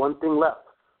 There's only one thing left.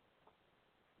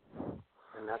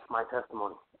 And that's my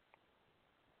testimony.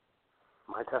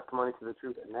 My testimony to the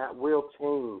truth. And that will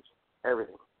change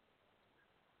everything.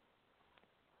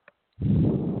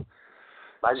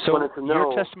 I just wanted to know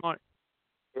your testimony.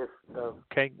 If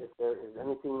there is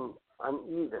anything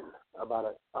uneven about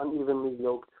an unevenly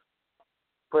yoked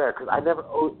prayer, because I never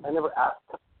asked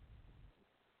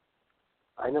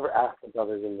the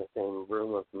brothers in the same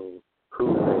room with me who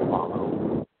do they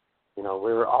follow. You know,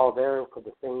 we were all there for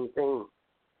the same thing,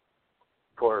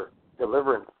 for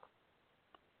deliverance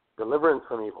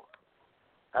from evil.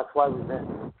 That's why we met.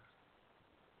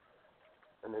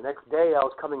 And the next day I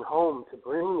was coming home to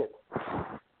bring it.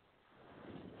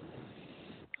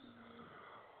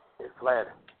 It fled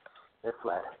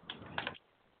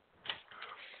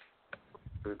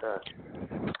through the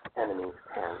enemy's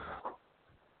hands.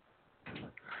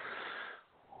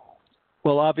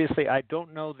 Well, obviously, I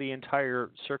don't know the entire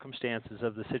circumstances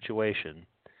of the situation,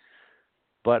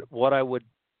 but what I would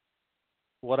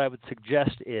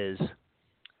suggest is,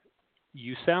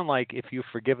 you sound like if you've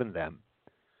forgiven them,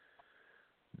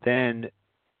 then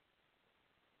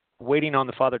waiting on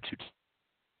the Father to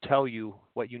tell you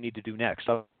what you need to do next.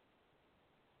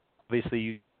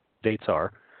 Obviously, dates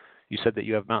are. You said that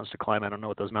you have mountains to climb. I don't know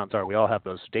what those mountains are. We all have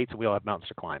those dates, and we all have mountains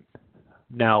to climb.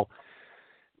 Now,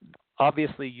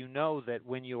 obviously, you know that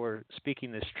when you are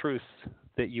speaking this truth,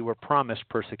 that you were promised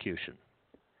persecution.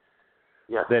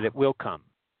 Yes. That it will come.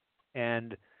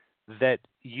 And that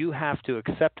you have to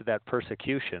accept that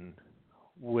persecution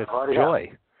with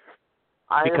joy.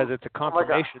 Because it's a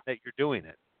confirmation that you're doing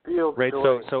it. Feel right?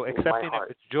 Joy so accepting it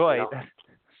with joy, you know?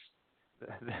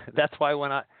 that's why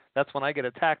That's when I get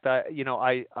attacked. I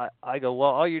go, well,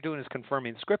 all you're doing is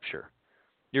confirming Scripture.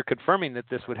 You're confirming that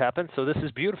this would happen, so this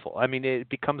is beautiful. I mean, it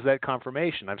becomes that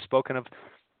confirmation. I've spoken of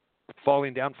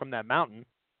falling down from that mountain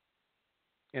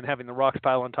and having the rocks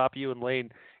pile on top of you and laying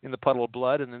in the puddle of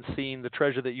blood and then seeing the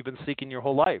treasure that you've been seeking your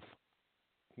whole life.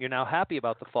 You're now happy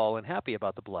about the fall and happy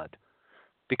about the blood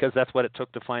because that's what it took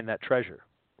to find that treasure.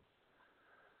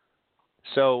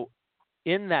 So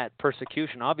in that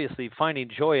persecution, obviously finding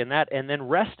joy in that and then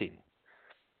resting.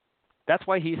 That's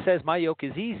why he says, my yoke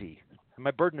is easy and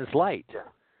my burden is light. Yeah.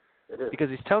 Because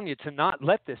he's telling you to not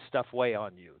let this stuff weigh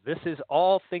on you. This is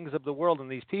all things of the world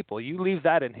and these people. You leave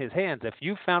that in his hands. If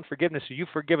you've found forgiveness or you've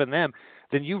forgiven them,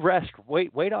 then you rest.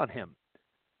 Wait on him.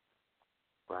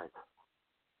 Right.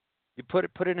 You put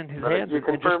it in his hands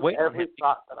and just wait on him. You confirmed every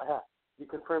thought that I had. You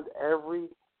confirmed every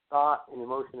thought and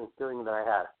emotion and feeling that I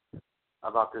had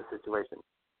about this situation.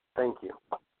 Thank you.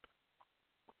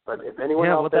 But if anyone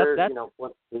out there,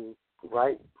 wants to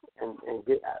write and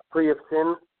get free of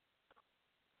sin,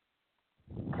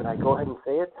 can I go ahead and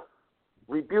say it?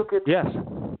 Rebuke it. Yes.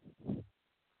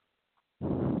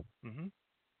 Mm-hmm.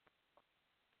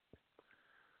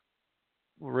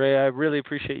 Ray, I really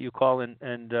appreciate you calling,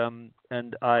 and I'm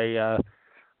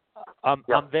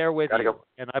there with you,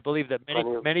 and I believe that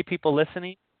many people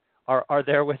listening are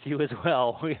there with you as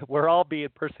well. We're all being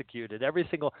persecuted.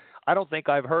 I don't think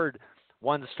I've heard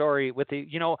one story with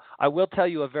I will tell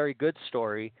you a very good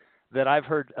story that I've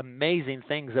heard amazing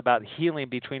things about healing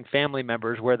between family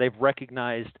members where they've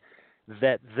recognized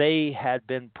that they had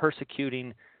been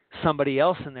persecuting somebody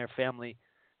else in their family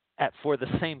for the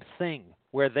same thing,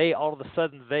 where they all of a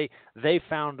sudden they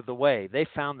found the way, they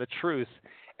found the truth,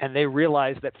 and they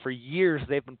realized that for years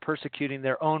they've been persecuting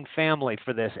their own family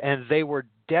for this, and they were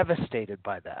devastated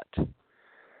by that.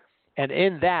 And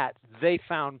in that, they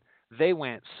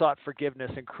went, sought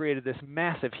forgiveness, and created this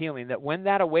massive healing that when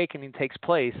that awakening takes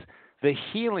place, the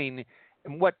healing,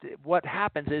 and what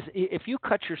happens is if you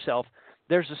cut yourself,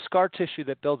 there's a scar tissue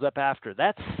that builds up after.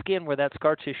 That skin where that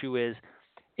scar tissue is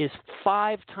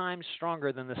 5 times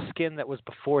stronger than the skin that was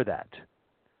before that.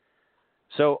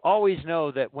 So always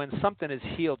know that when something is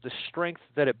healed, the strength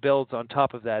that it builds on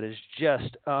top of that is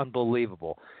just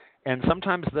unbelievable. And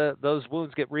sometimes those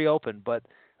wounds get reopened, but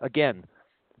again,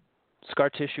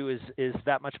 scar tissue is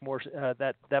that much more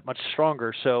that much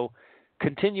stronger. So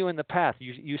continue in the path.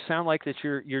 You sound like that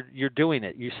you're doing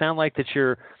it. You sound like that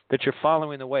you're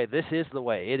following the way. This is the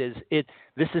way.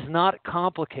 This is not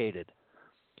complicated.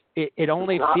 It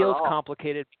only feels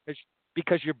complicated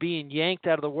because you're being yanked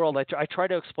out of the world. I try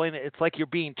to explain it. It's like you're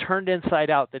being turned inside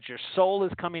out. That your soul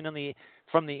is coming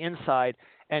from the inside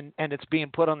and it's being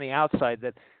put on the outside.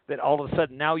 That all of a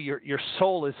sudden now your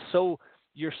soul is so.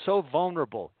 You're so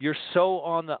vulnerable. You're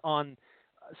so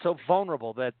so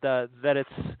vulnerable that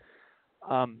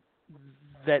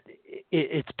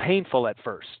it's painful at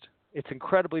first. It's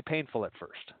incredibly painful at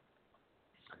first.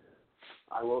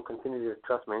 I will continue to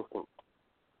trust my instinct.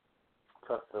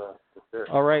 Trust the spirit.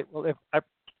 All right. Well,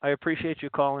 I appreciate you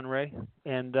calling, Ray,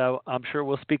 and I'm sure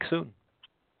we'll speak soon.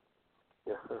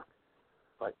 Yes, sir.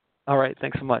 Bye. All right.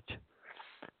 Thanks so much.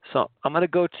 So I'm going to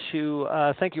go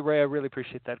to. Thank you, Ray. I really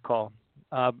appreciate that call.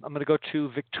 I'm going to go to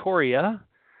Victoria.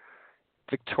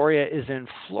 Victoria is in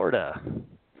Florida.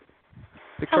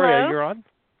 Victoria, hello? You're on.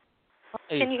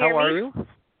 Hey, can you hear me? How are you?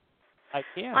 I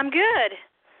can. I'm good.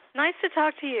 Nice to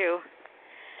talk to you.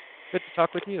 Good to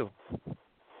talk with you.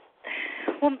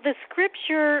 Well, the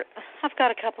scripture, I've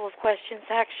got a couple of questions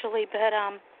actually, but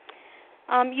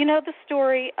you know the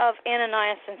story of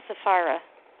Ananias and Sapphira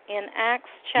in Acts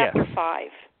chapter 5.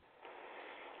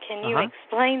 Can you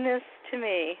explain this to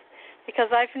me? Because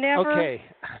I've never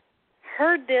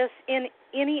heard this in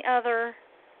any other.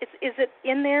 Is it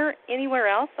in there anywhere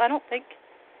else? I don't think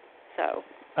so.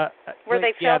 Where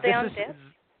they fell down dead?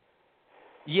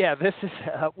 Yeah, this is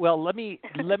well. Let me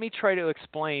try to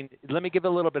explain. Let me give a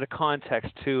little bit of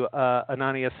context to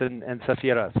Ananias and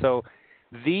Sapphira. So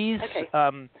these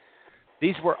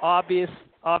were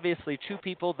obviously two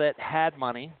people that had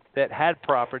money, that had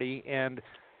property, and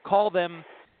call them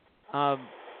a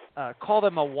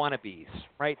wannabes,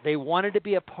 right? They wanted to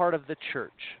be a part of the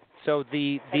church. So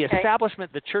the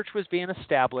establishment, the church was being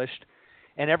established,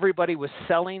 and everybody was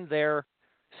selling their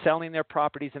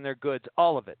properties and their goods,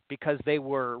 all of it, because they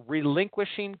were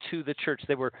relinquishing to the church.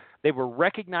 They were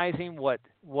recognizing what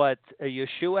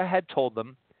Yeshua had told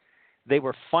them. They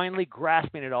were finally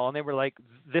grasping it all, and they were like,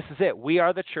 "This is it. We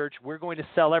are the church. We're going to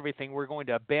sell everything. We're going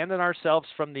to abandon ourselves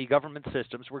from the government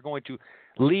systems. We're going to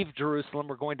leave Jerusalem.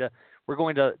 We're going to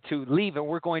leave, and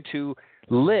we're going to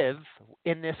live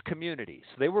in this community."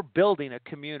 So they were building a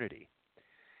community,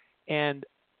 and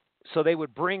So they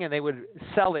would bring and they would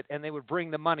sell it, and they would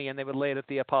bring the money and they would lay it at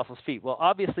the apostles' feet. Well,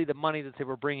 obviously the money that they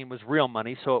were bringing was real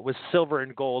money, so it was silver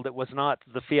and gold. It was not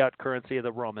the fiat currency of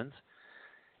the Romans.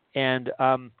 And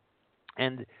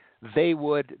they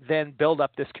would then build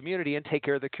up this community and take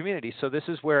care of the community. So this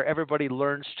is where everybody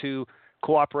learns to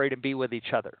cooperate and be with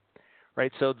each other,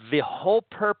 right? So the whole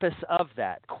purpose of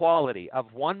that quality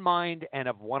of one mind and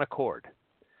of one accord,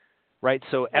 right?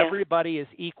 So everybody is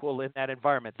equal in that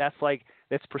environment. That's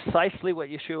precisely what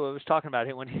Yeshua was talking about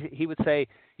when he would say,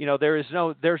 there's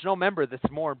no member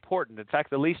that's more important. In fact,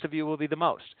 the least of you will be the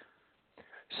most.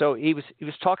 So he was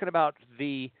talking about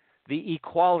the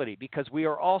equality, because we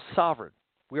are all sovereign.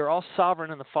 We are all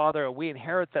sovereign in the Father, and we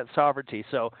inherit that sovereignty.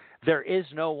 So there is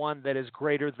no one that is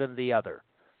greater than the other.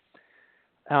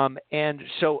 And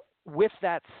so with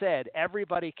that said,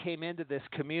 everybody came into this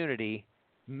community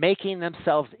making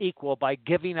themselves equal by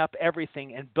giving up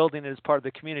everything and building it as part of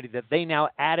the community that they now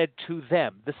added to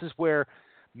them. This is where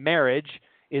marriage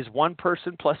is one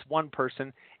person plus one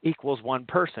person equals one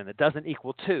person. It doesn't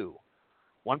equal two.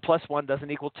 1 plus 1 doesn't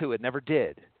equal 2. It never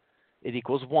did. It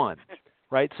equals 1.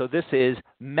 Right? So this is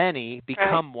many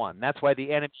become one. That's why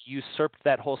the enemy usurped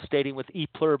that whole stating with e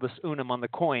pluribus unum on the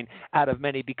coin, out of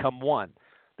many become one.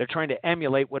 They're trying to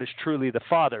emulate what is truly the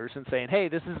Father's and saying, hey,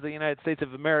 this is the United States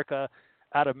of America,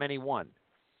 out of many one.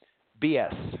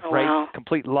 BS, right? Wow.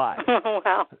 Complete lie.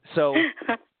 Wow. So,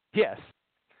 yes,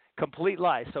 complete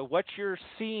lie. So what you're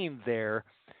seeing there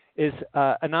is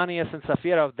Ananias and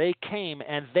Sapphira, they came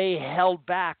and they held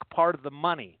back part of the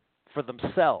money for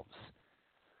themselves.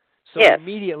 So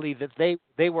immediately that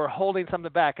they were holding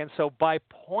something back. And so by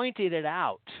pointing it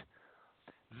out,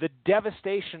 the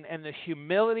devastation and the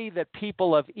humility that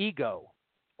people of ego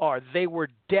are, they were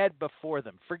dead before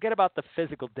them. Forget about the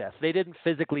physical death. They didn't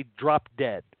physically drop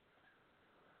dead.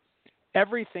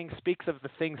 Everything speaks of the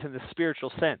things in the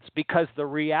spiritual sense, because the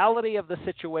reality of the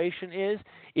situation is,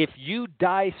 if you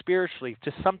die spiritually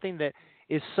to something that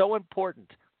is so important,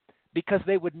 because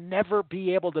they would never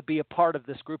be able to be a part of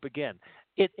this group again.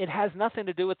 It has nothing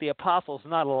to do with the apostles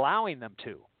not allowing them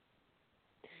to.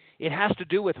 It has to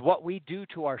do with what we do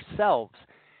to ourselves.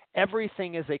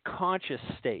 Everything is a conscious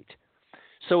state.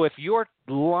 So if you're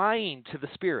lying to the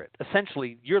Spirit,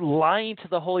 essentially, you're lying to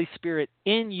the Holy Spirit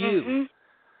in you,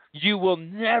 you will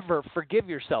never forgive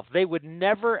yourself. They would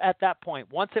never at that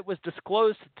point, once it was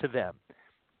disclosed to them,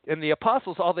 and the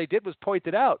apostles, all they did was point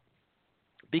it out,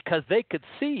 because they could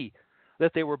see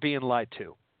that they were being lied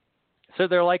to. So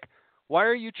they're like, why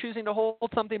are you choosing to hold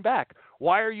something back?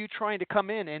 Why are you trying to come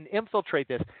in and infiltrate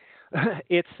this?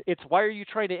 It's why are you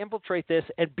trying to infiltrate this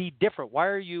and be different? What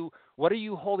are you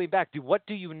holding back? What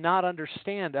do you not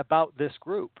understand about this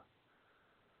group?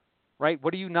 Right?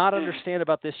 What do you not understand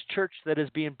about this church that is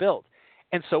being built?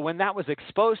 And so when that was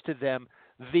exposed to them,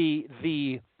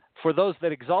 the for those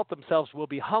that exalt themselves will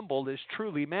be humbled is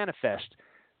truly manifest.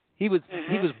 He was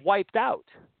wiped out,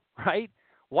 right?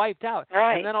 Wiped out.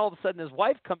 Right. And then all of a sudden his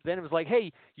wife comes in and was like,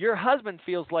 hey, your husband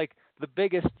feels like the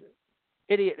biggest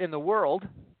idiot in the world,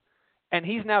 and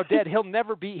he's now dead. He'll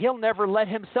never let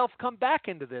himself come back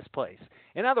into this place.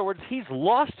 In other words, he's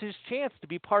lost his chance to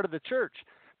be part of the church,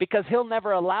 because he'll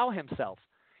never allow himself.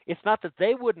 It's not that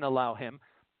they wouldn't allow him.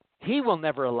 He will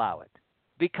never allow it,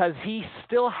 because he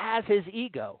still has his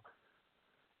ego.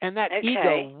 And that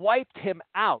ego wiped him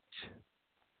out.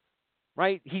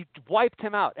 Right? He wiped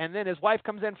him out, and then his wife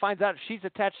comes in, finds out she's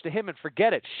attached to him, and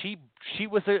forget it. She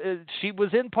was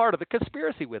in part of the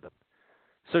conspiracy with him,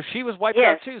 so she was wiped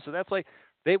out too. So that's like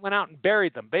they went out and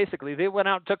buried them. Basically, they went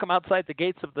out and took them outside the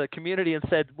gates of the community and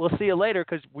said, "We'll see you later,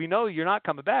 because we know you're not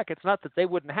coming back." It's not that they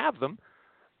wouldn't have them,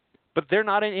 but they're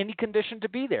not in any condition to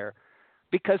be there,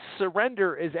 because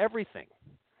surrender is everything.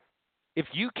 If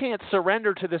you can't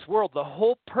surrender to this world, the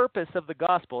whole purpose of the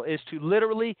gospel is to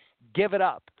literally give it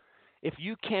up. If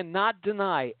you cannot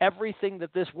deny everything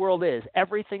that this world is,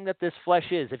 everything that this flesh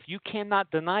is, if you cannot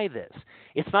deny this,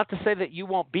 it's not to say that you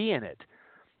won't be in it.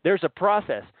 There's a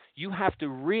process. You have to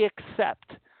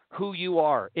re-accept who you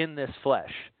are in this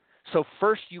flesh. So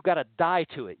first you got to die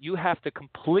to it. You have to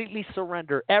completely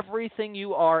surrender everything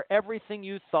you are, everything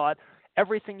you thought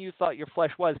your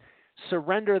flesh was.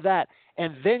 Surrender that,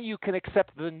 and then you can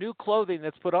accept the new clothing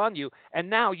that's put on you. And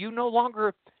now you no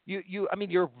longer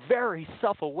you're very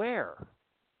self-aware.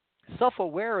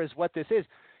 Self-aware is what this is.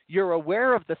 You're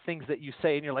aware of the things that you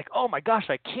say, and you're like, oh my gosh,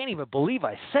 I can't even believe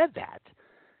I said that.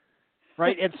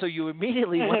 Right? And so you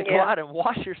immediately want to go out and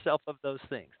wash yourself of those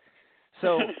things.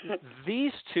 So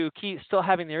these two still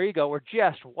having their ego were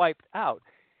just wiped out.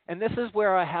 And this is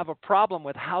where I have a problem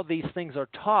with how these things are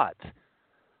taught.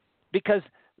 Because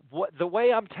the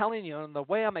way I'm telling you and the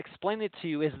way I'm explaining it to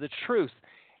you is the truth.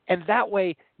 And that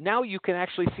way, now you can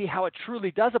actually see how it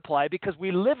truly does apply, because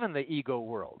we live in the ego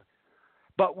world.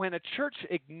 But when a church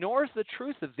ignores the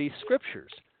truth of these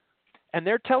scriptures, and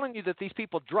they're telling you that these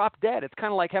people drop dead, it's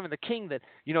kind of like having the king that,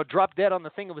 dropped dead on the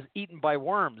thing that was eaten by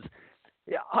worms.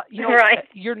 Right.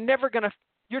 You're never gonna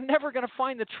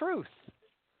find the truth.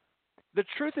 The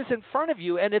truth is in front of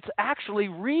you, and it's actually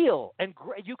real, and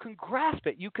you can grasp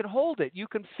it, you can hold it, you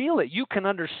can feel it, you can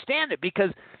understand it, because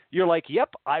you're like, yep,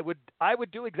 I would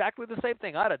do exactly the same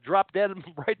thing. I'd have dropped dead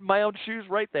right in my own shoes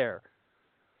right there.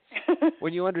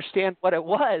 When you understand what it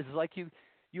was, like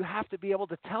you have to be able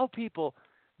to tell people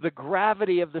the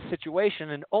gravity of the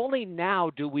situation, and only now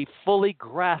do we fully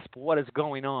grasp what is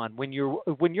going on. When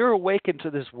you're awakened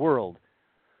to this world,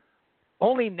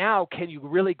 only now can you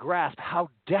really grasp how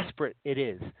desperate it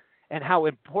is and how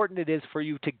important it is for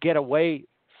you to get away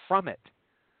from it.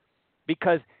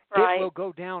 Because right. It will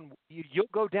go down. You'll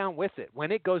go down with it.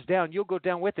 When it goes down, you'll go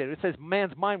down with it. It says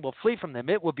man's mind will flee from them.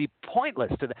 It will be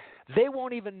pointless to them. They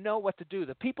won't even know what to do.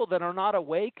 The people that are not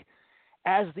awake,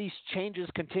 as these changes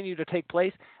continue to take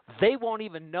place, they won't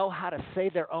even know how to say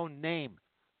their own name.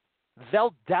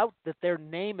 They'll doubt that their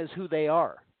name is who they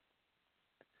are.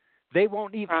 They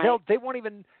won't even. Right. They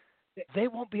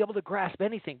won't be able to grasp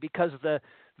anything, because the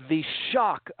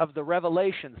shock of the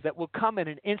revelations that will come in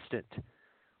an instant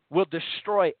will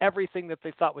destroy everything that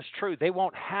they thought was true. They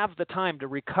won't have the time to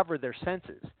recover their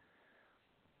senses.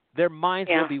 Their minds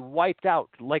will be wiped out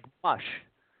like mush.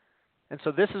 And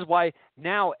so this is why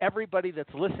now everybody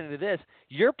that's listening to this,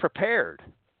 you're prepared,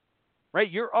 right?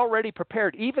 You're already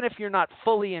prepared, even if you're not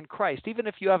fully in Christ, even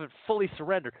if you haven't fully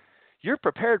surrendered. You're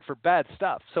prepared for bad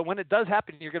stuff. So when it does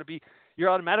happen, you're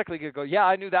automatically going to go, yeah,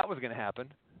 I knew that was going to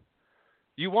happen.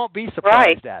 You won't be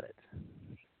surprised at it.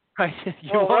 Right? It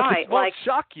won't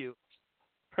shock you.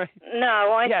 Right?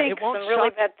 No, I think some really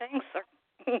bad things are.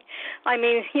 I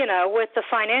mean, with the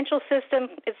financial system,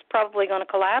 it's probably going to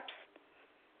collapse.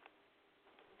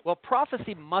 Well,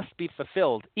 prophecy must be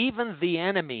fulfilled. Even the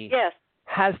enemy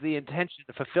has the intention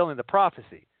of fulfilling the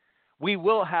prophecy. We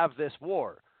will have this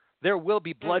war. There will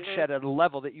be bloodshed at a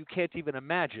level that you can't even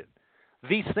imagine.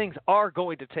 These things are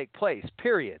going to take place,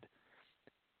 period.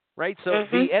 Right? So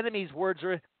the enemy's words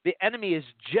are, the enemy is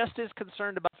just as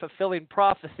concerned about fulfilling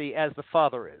prophecy as the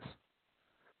Father is.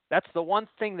 That's the one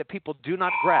thing that people do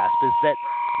not grasp, is that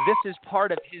this is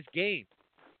part of his game.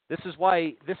 This is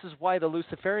why the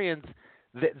Luciferians,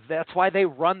 that's why they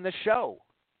run the show.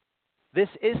 This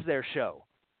is their show.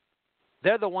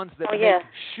 They're the ones that make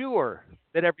sure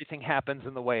that everything happens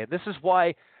in the way. And this is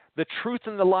why the truth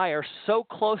and the lie are so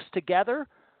close together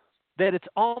that it's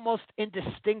almost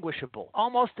indistinguishable.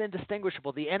 Almost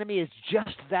indistinguishable. The enemy is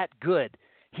just that good.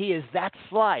 He is that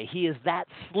sly. He is that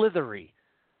slithery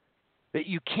that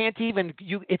you can't even.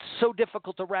 It's so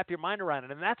difficult to wrap your mind around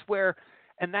it. And that's where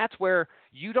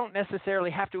you don't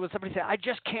necessarily have to. When somebody says, "I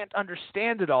just can't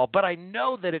understand it all, but I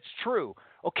know that it's true."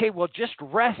 Okay, well, just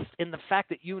rest in the fact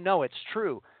that you know it's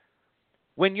true.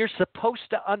 When you're supposed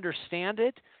to understand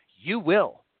it, you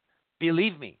will.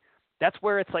 Believe me. That's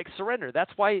where it's like surrender.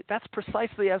 That's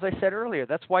precisely as I said earlier.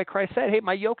 That's why Christ said, hey,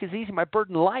 my yoke is easy, my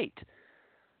burden light.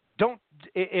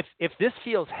 If this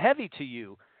feels heavy to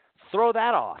you, throw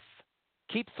that off.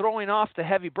 Keep throwing off the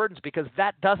heavy burdens, because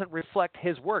that doesn't reflect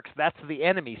his works. That's the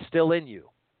enemy still in you.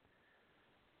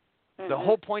 The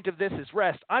whole point of this is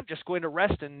rest. I'm just going to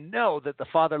rest and know that the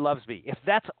Father loves me. If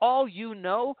that's all you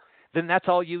know, then that's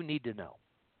all you need to know.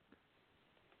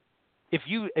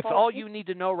 If all you need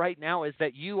to know right now is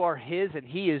that you are his and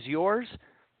he is yours,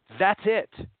 that's it.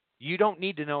 You don't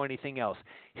need to know anything else.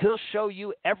 He'll show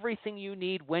you everything you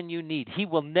need when you need. He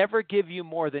will never give you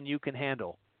more than you can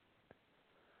handle.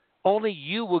 Only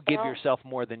you will give yourself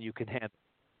more than you can handle.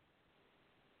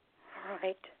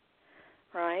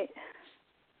 Right.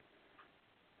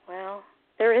 Well,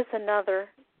 there is another.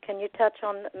 Can you touch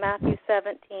on Matthew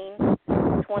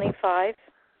 17:25?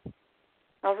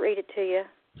 I'll read it to you.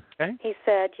 Okay. He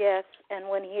said, yes, and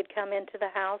when he had come into the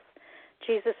house,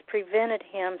 Jesus prevented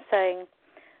him, saying,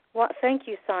 "What? Thank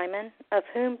you, Simon. Of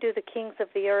whom do the kings of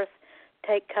the earth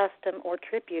take custom or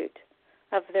tribute?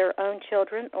 Of their own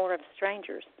children or of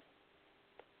strangers?"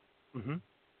 Mm-hmm.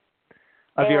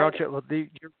 Of your own children. Well,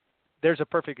 there's a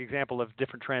perfect example of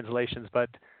different translations, but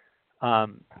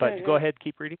go ahead,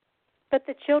 keep reading. But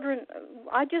the children,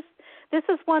 this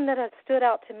is one that has stood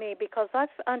out to me, because I've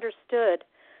understood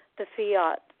the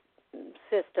fiat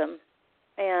system,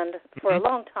 and for a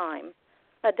long time,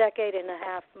 a decade and a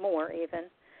half more even.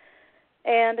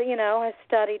 And, I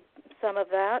studied some of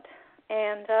that,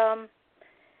 and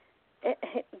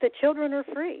the children are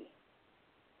free.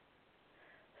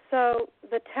 so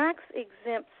the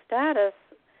tax-exempt status,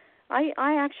 I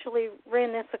actually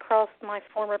ran this across my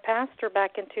former pastor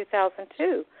back in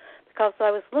 2002 because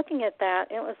I was looking at that,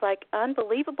 and it was like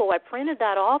unbelievable. I printed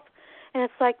that off, and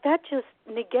it's like that just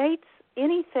negates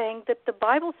anything that the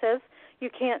Bible says. You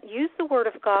can't use the Word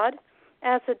of God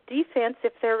as a defense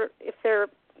if there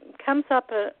comes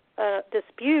up a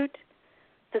dispute.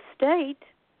 The state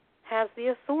has the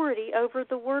authority over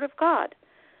the Word of God.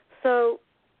 So,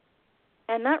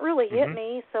 and that really hit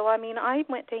me. So, I mean, I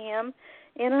went to him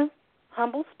in a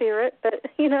humble spirit, but,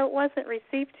 it wasn't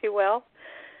received too well.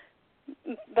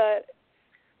 But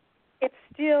it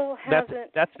still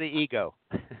hasn't. That's the ego.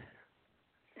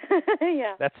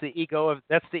 Yeah. That's the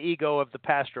ego of the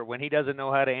pastor. When he doesn't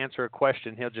know how to answer a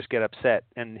question, he'll just get upset,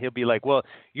 and he'll be like, "Well,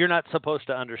 you're not supposed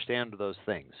to understand those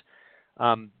things."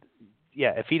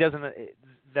 If he doesn't,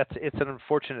 it's an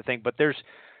unfortunate thing. But there's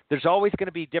always going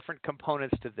to be different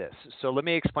components to this. So let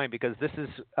me explain, because this is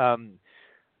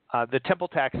the temple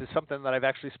tax is something that I've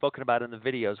actually spoken about in the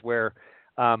videos where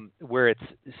it's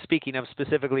speaking of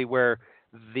specifically where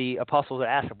the apostles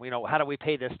asked him, how do we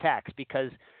pay this tax?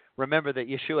 Because remember that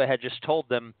Yeshua had just told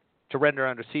them to render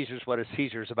unto Caesar's what is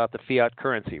Caesar's about the fiat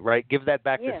currency, right? Give that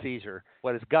back to Caesar,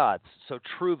 what is God's. So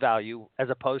true value as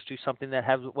opposed to something that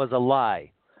was a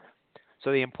lie.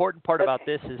 So the important part about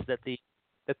this is that the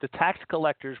tax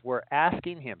collectors were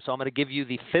asking him. So I'm going to give you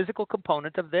the physical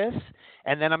component of this,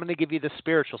 and then I'm going to give you the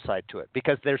spiritual side to it,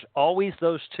 because there's always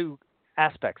those two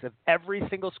aspects of every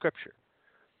single scripture.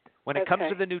 When it comes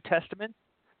to the New Testament,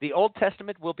 the Old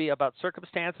Testament will be about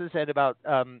circumstances and about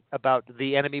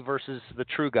the enemy versus the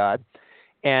true God,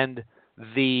 and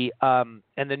the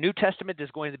New Testament is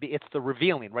going to be, it's the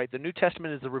revealing, right? The New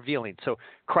Testament is the revealing. So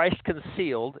Christ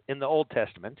concealed in the Old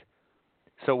Testament.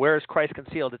 So where is Christ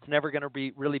concealed? It's never going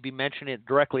to really be mentioned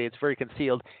directly. It's very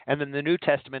concealed. And then the New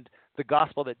Testament, the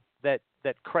gospel that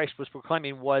Christ was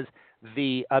proclaiming was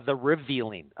the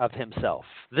revealing of himself.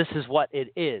 This is what it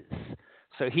is.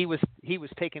 So he was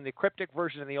taking the cryptic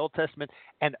version in the Old Testament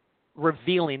and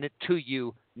revealing it to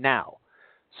you now.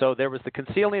 So there was the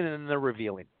concealing and then the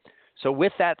revealing. So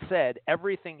with that said,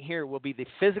 everything here will be the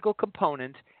physical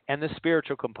component and the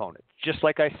spiritual component. Just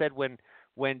like I said when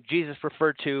Jesus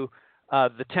referred to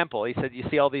the temple, he said, you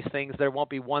see all these things, there won't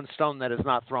be one stone that is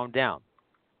not thrown down.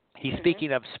 He's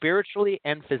speaking of spiritually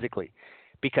and physically,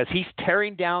 because he's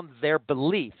tearing down their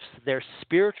beliefs, their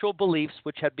spiritual beliefs,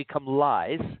 which had become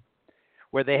lies,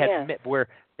 where they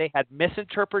had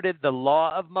misinterpreted the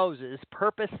law of Moses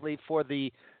purposely for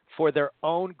their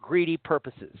own greedy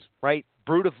purposes, right?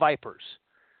 Brood of vipers.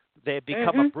 They had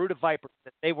become a brood of vipers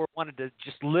that they wanted to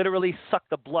just literally suck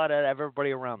the blood out of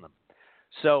everybody around them.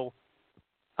 So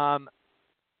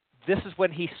this is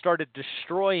when he started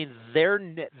destroying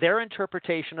their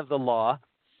interpretation of the law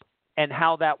and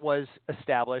how that was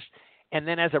established. And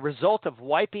then as a result of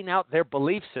wiping out their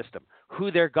belief system, who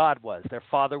their God was, their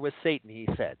father was Satan, he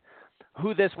said,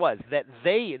 who this was, that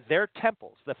their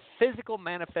temples, the physical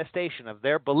manifestation of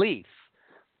their belief,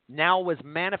 now was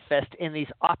manifest in these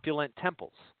opulent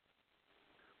temples,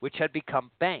 which had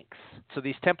become banks. So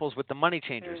these temples with the money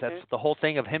changers, that's the whole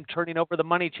thing of him turning over the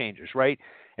money changers, right?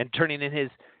 And turning in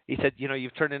he said,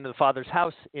 you've turned into the Father's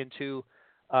house into,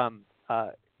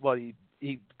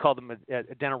 he called them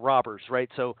a den of robbers, right?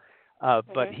 So,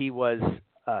 but he was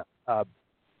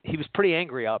pretty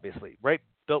angry, obviously, right?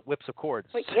 Built whips of cords.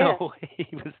 So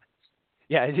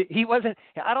he wasn't,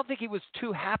 I don't think he was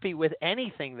too happy with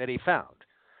anything that he found.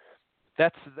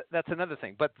 That's another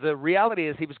thing. But the reality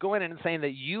is he was going in and saying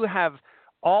that you have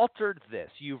altered this.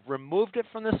 You've removed it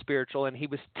from the spiritual, and he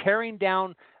was tearing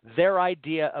down their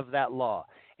idea of that law.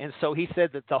 And so he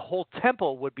said that the whole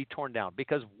temple would be torn down,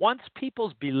 because once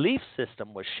people's belief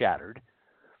system was shattered,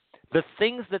 the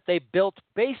things that they built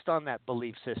based on that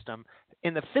belief system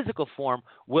in the physical form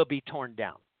will be torn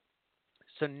down.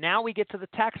 So now we get to the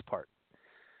tax part.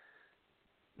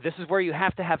 This is where you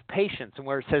have to have patience, and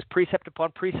where it says precept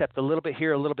upon precept, a little bit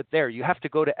here, a little bit there. You have to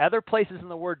go to other places in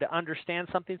the Word to understand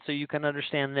something so you can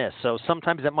understand this. So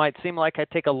sometimes it might seem like I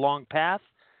take a long path,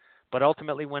 but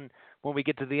ultimately when we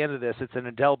get to the end of this, it's an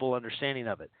indelible understanding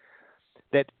of it.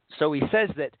 So he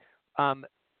says that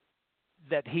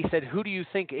he said, who do you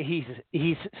think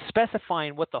he's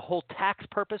specifying what the whole tax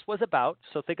purpose was about?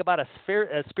 So think about a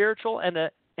spiritual and a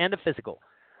physical.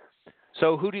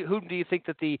 So who do you think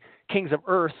that the kings of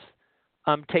earth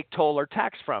take toll or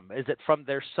tax from? Is it from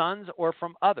their sons or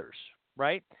from others,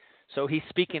 right? So he's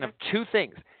speaking of two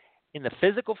things. In the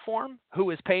physical form,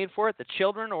 who is paying for it, the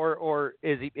children, or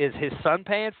is his son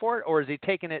paying for it, or is he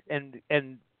taking it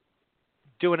and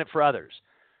doing it for others?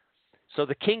 So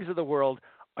the kings of the world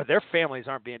or their families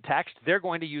aren't being taxed. They're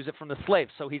going to use it from the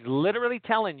slaves. So he's literally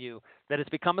telling you that it's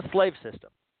become a slave system.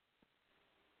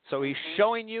 So he's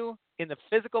showing you in the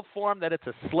physical form that it's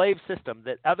a slave system,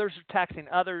 that others are taxing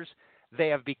others. They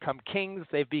have become kings.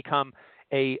 They've become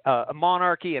a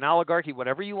monarchy, an oligarchy,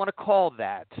 whatever you want to call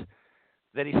that.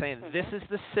 That he's saying this is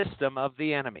the system of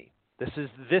the enemy. This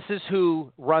is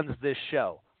who runs this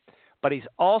show. But he's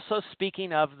also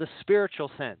speaking of the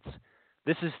spiritual sense.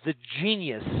 This is the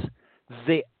genius,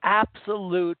 the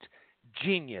absolute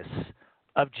genius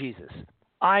of Jesus.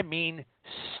 I mean,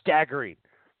 staggering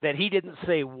that he didn't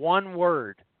say one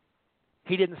word.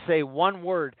 He didn't say one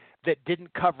word that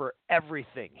didn't cover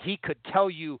everything. He could tell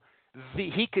you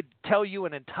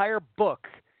an entire book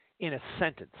in a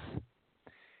sentence.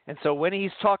 And so when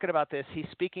he's talking about this, he's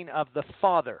speaking of the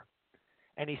Father,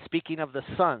 and he's speaking of the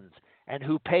sons, and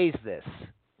who pays this,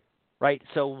 right?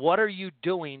 So what are you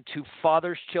doing to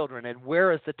Father's children, and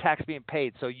where is the tax being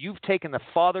paid? So you've taken the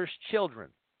Father's children,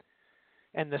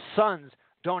 and the sons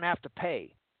don't have to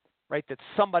pay, right? That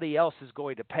somebody else is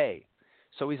going to pay.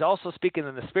 So he's also speaking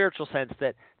in the spiritual sense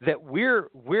that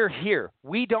we're here.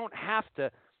 We don't have to.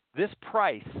 This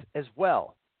price as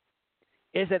well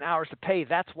isn't ours to pay.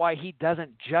 That's why he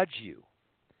doesn't judge you.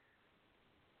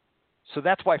 So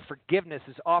that's why forgiveness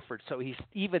is offered. So he's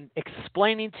even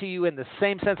explaining to you in the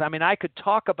same sense. I mean, I could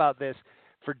talk about this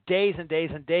for days and days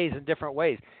and days in different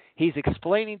ways. He's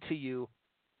explaining to you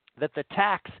that the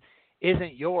tax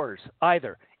isn't yours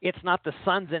either. It's not the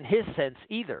son's in his sense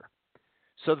either.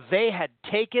 So they had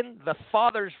taken the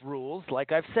Father's rules,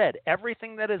 like I've said,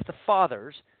 everything that is the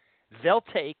Father's, they'll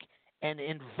take and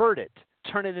invert it,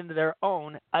 turn it into their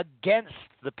own against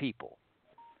the people.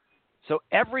 So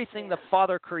everything the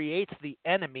Father creates, the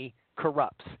enemy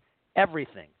corrupts.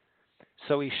 Everything.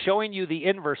 So he's showing you the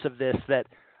inverse of this, that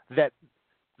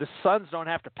the sons don't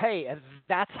have to pay, and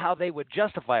that's how they would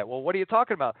justify it. Well, what are you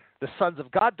talking about? The sons of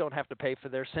God don't have to pay for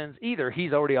their sins either.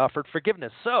 He's already offered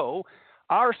forgiveness. So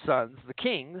our sons, the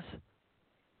kings,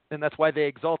 and that's why they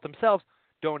exalt themselves,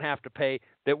 don't have to pay,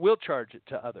 that will charge it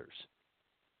to others.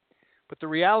 But the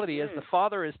reality is the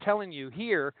Father is telling you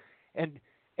here, and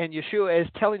Yeshua is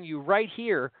telling you right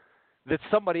here that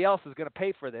somebody else is going to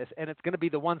pay for this, and it's going to be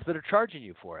the ones that are charging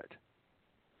you for it.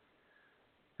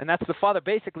 And that's the Father.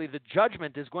 Basically, the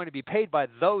judgment is going to be paid by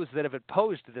those that have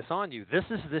imposed this on you. This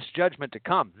is this judgment to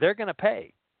come. They're going to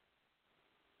pay.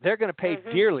 They're going to pay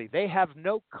dearly. They have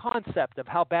no concept of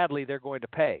how badly they're going to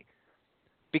pay.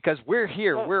 Because we're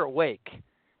here, we're awake,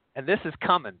 and this is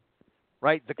coming,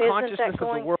 right? The consciousness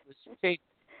of the world is changing.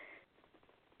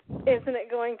 Isn't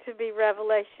it going to be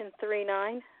Revelation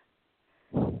 3:9?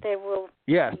 They will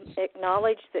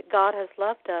acknowledge that God has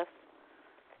loved us.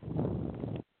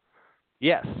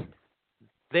 Yes.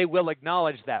 They will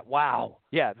acknowledge that. Wow.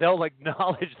 Yeah, they'll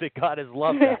acknowledge that God has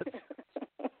loved us.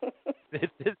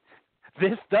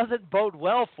 This doesn't bode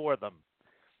well for them.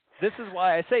 This is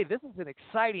why I say this is an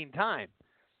exciting time.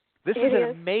 This is an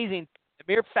amazing. The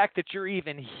mere fact that you're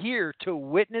even here to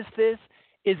witness this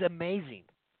is amazing.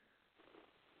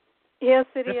 Yes,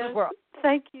 it is.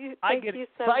 Thank you. I get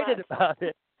excited about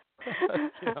it.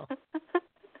 You know.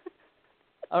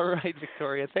 All right,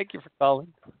 Victoria. Thank you for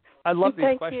calling. I love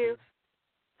these questions.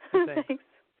 Thank you.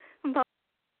 Thanks.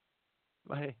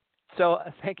 Bye. So,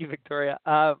 thank you, Victoria.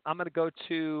 I'm going to go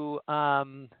to. I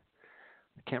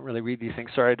can't really read these things.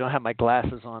 Sorry, I don't have my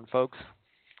glasses on, folks.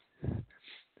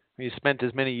 You spent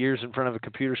as many years in front of a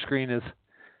computer screen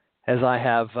as I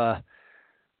have.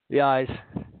 The eyes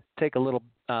take a little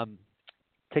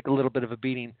bit of a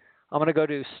beating. I'm going to go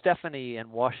to Stephanie in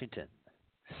Washington.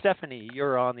 Stephanie,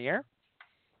 you're on the air.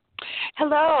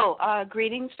 Hello.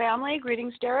 Greetings, family.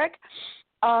 Greetings, Derek.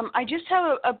 I just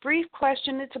have a brief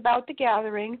question. It's about the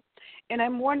gathering, and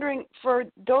I'm wondering, for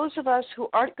those of us who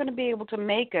aren't going to be able to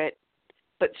make it,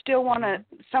 but still want to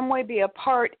some way be a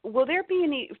part, will there be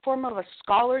any form of a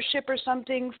scholarship or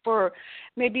something for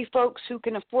maybe folks who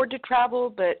can afford to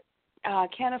travel but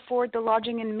can't afford the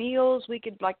lodging and meals? We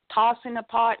could toss in a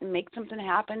pot and make something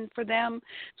happen for them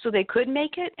so they could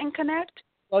make it and connect?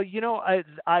 Well,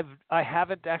 I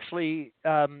haven't actually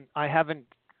I haven't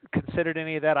considered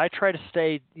any of that. I try to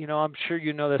stay, I'm sure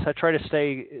you know this. I try to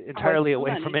stay entirely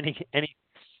away from any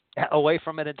away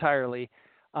from it entirely.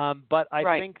 But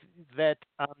I think that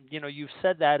you've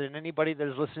said that, and anybody that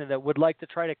is listening that would like to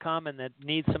try to come and that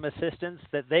needs some assistance,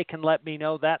 that they can let me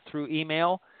know that through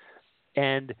email,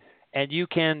 and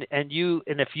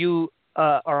if you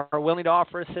are willing to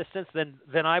offer assistance,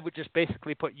 then I would just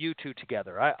basically put you two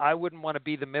together. I wouldn't want to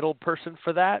be the middle person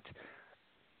for that.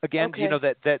 Again,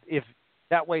 that if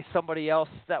that way somebody else,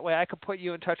 that way I could put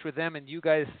you in touch with them, and you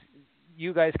guys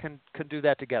can do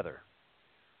that together.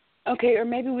 Okay, or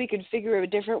maybe we could figure a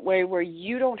different way where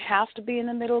you don't have to be in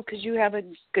the middle because you have a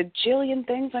gajillion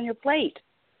things on your plate.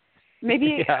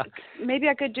 Maybe maybe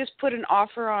I could just put an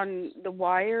offer on the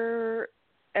wire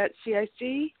at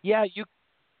CIC. Yeah,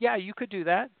 you could do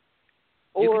that.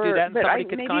 Or, you could do that, and but somebody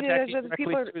could maybe contact you there's other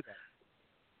people through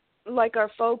that. Like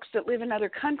our folks that live in other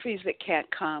countries that can't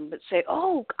come, but say,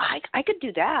 "Oh, I could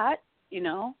do that."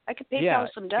 I could PayPal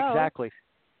some dough. Exactly.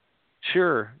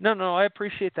 Sure. No, I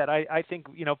appreciate that. I think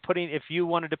if you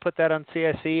wanted to put that on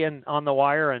CIC and on the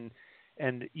wire,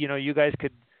 and you guys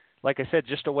could, like I said,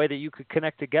 just a way that you could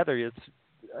connect together.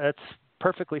 That's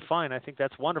perfectly fine. I think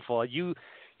that's wonderful.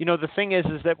 The thing is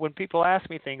that when people ask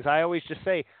me things, I always just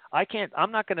say,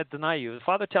 I'm not going to deny you. If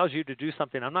Father tells you to do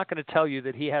something, I'm not going to tell you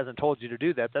that he hasn't told you to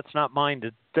do that. That's not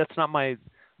my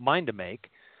mind to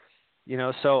make.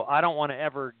 So I don't want to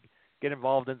ever get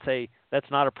involved and say that's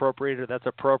not appropriate or that's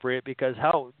appropriate, because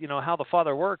how the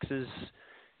Father works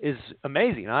is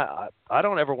amazing. I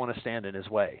don't ever want to stand in his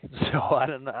way. So I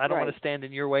don't want to stand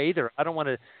in your way either. I don't want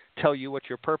to tell you what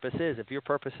your purpose is. If your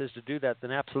purpose is to do that,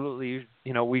 then absolutely,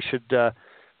 we should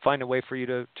find a way for you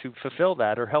to fulfill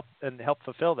that or help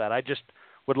fulfill that. I just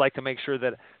would like to make sure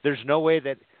that there's no way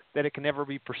that it can ever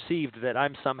be perceived that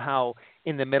I'm somehow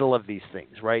in the middle of these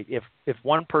things, right? If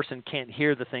one person can't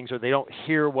hear the things, or they don't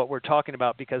hear what we're talking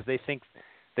about because they think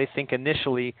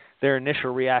initially, their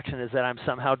initial reaction is that I'm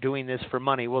somehow doing this for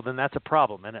money, well, then that's a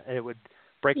problem. And it would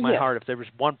break my heart if there was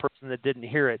one person that didn't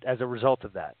hear it as a result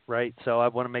of that, right? So I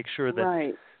want to make sure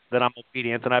that that I'm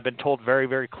obedient, and I've been told very,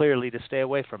 very clearly to stay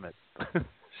away from it.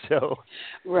 So.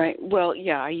 Right. Well,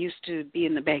 I used to be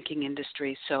in the banking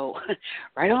industry, so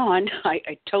right on.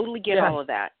 I totally get all of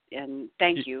that, and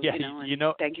thank you. Yeah,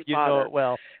 thank you, Father. You know it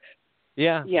well.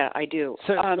 Yeah. Yeah, I do.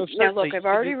 So now, look, I've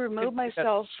already removed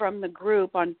myself from the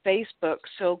group on Facebook,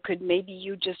 so could maybe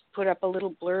you just put up a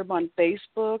little blurb on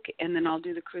Facebook, and then I'll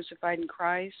do the Crucified in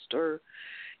Christ, or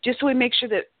just so we make sure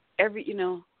that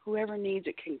whoever needs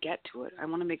it can get to it. I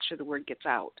want to make sure the word gets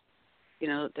out.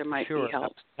 There might be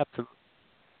help. Absolutely.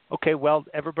 Okay, well,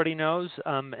 everybody knows,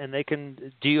 and they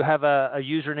can. Do you have a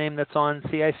username that's on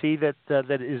CIC that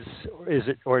is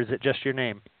it, or is it just your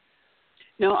name?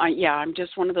 No, I'm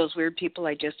just one of those weird people.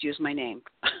 I just use my name.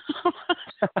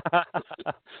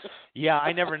 Yeah,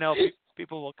 I never know.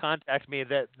 People will contact me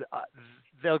that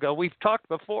they'll go, "We've talked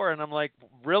before," and I'm like,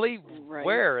 "Really? Right.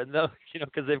 Where?" And they'll,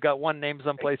 because they've got one name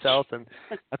someplace else, and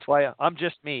that's why I'm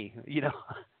just me.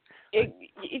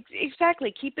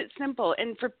 Exactly. Keep it simple.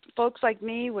 And for folks like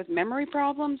me with memory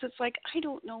problems, it's like, I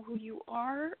don't know who you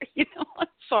are. I'm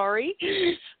sorry.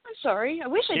 I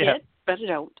wish I did, but I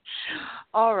don't.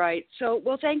 All right. So,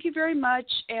 well, thank you very much.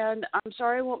 And I'm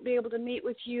sorry I won't be able to meet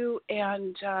with you.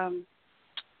 And,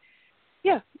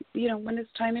 when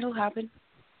it's time, it'll happen.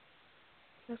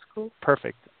 That's cool.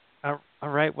 Perfect. All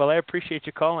right. Well, I appreciate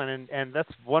you calling, and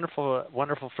that's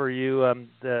wonderful for you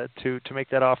to make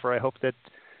that offer. I hope that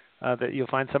you'll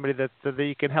find somebody that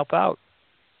you can help out.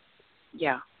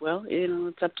 Yeah, well,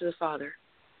 it's up to the Father.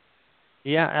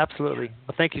 Yeah, absolutely.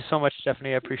 Well, thank you so much,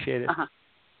 Stephanie. I appreciate it.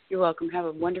 You're welcome. Have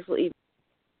a wonderful evening.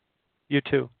 You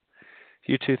too.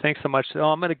 Thanks so much. So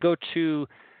I'm going to go to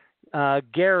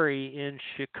Gary in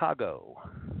Chicago.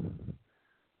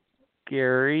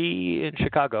 Gary in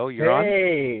Chicago, you're on.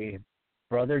 Hey,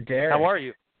 Brother Derek. How are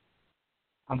you?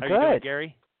 I'm good. You doing,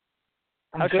 Gary?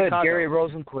 I'm good. Chicago? Gary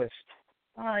Rosenquist.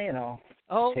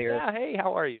 Oh, here. Yeah. Hey,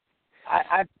 how are you?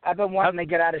 I've been wanting to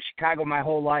get out of Chicago my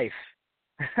whole life.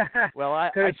 Well,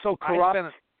 it's so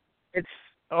corrupt. It's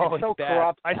so bad.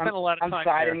 corrupt. I spent a lot of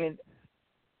time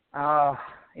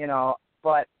there.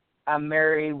 But I'm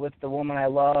married with the woman I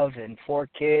love and 4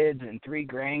 kids and 3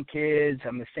 grandkids.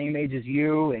 I'm the same age as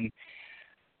you. And,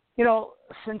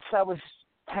 since I was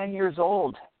 10 years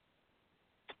old,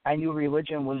 I knew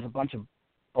religion was a bunch of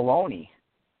baloney.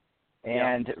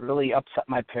 And it really upset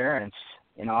my parents.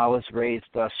 I was raised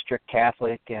strict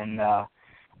Catholic, and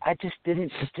it just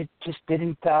didn't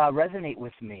resonate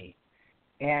with me.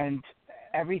 And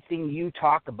everything you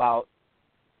talk about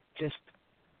just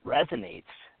resonates,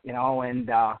 and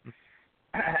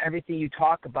everything you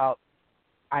talk about,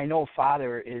 I know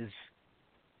Father is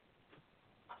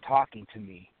talking to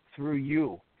me through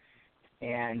you.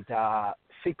 And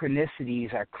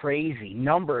synchronicities are crazy.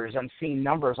 Numbers, I'm seeing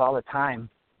numbers all the time.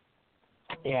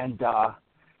 And,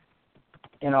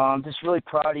 I'm just really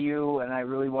proud of you, and I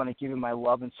really want to give you my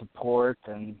love and support.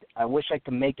 And I wish I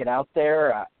could make it out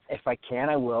there. If I can,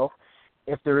 I will.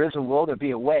 If there is a will, there'll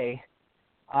be a way.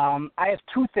 I have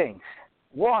 2 things.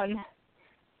 One,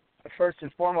 first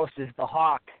and foremost, is the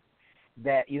hawk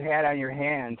that you had on your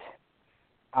hand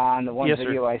on the one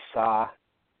video I saw.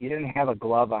 You didn't have a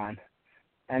glove on.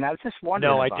 and I was just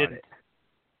wondering about it. No, I didn't. It.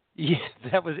 Yeah,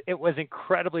 it was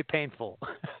incredibly painful.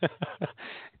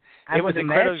 It was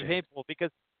incredibly painful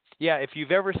because, if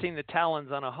you've ever seen the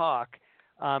talons on a hawk,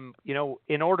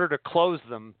 in order to close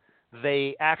them,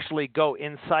 they actually go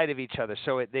inside of each other.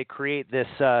 So they create this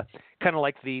kind of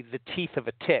like the teeth of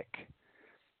a tick.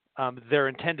 They're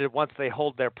intended once they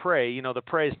hold their prey, the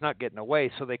prey is not getting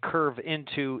away, so they curve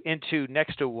into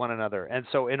next to one another. And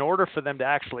so in order for them to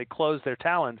actually close their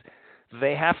talons,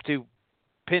 they have to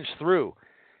pinch through.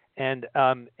 And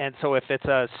so if it's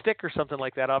a stick or something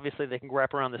like that, obviously they can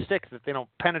wrap around the stick that they don't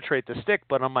penetrate the stick.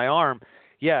 But on my arm,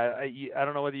 I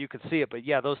don't know whether you could see it, but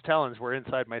those talons were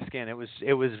inside my skin. It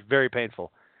was very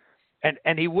painful.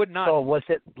 And he would not. So was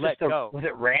it go. Was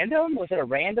it random? Was it a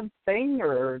random thing,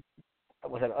 or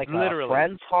was it like literally a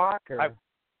friend's hawk? Or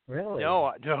really?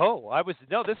 No.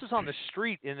 This was on the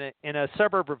street in a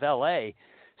suburb of L.A.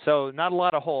 So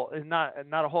not a whole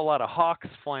lot of hawks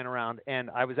flying around, and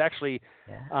I was actually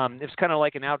it was kind of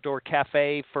like an outdoor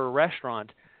cafe for a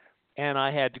restaurant, and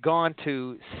I had gone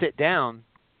to sit down,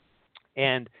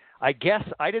 and I guess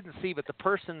I didn't see, but the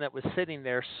person that was sitting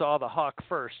there saw the hawk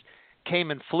first,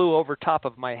 came and flew over top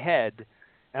of my head,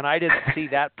 and I didn't see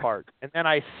that part. And then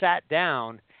I sat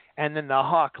down, and then the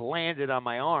hawk landed on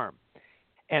my arm,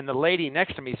 and the lady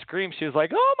next to me screamed. She was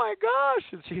like, "Oh my gosh!"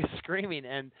 and she was screaming,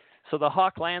 and so the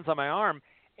hawk lands on my arm,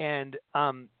 and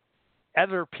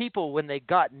other people, when they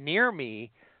got near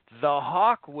me, the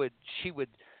hawk would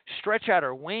stretch out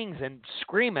her wings and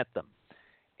scream at them.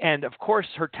 And, of course,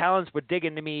 her talons would dig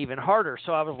into me even harder.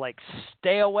 So I was like,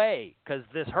 stay away because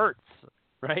this hurts,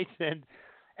 right? And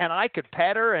I could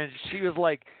pet her, and she was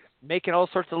like making all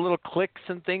sorts of little clicks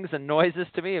and things and noises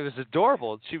to me. It was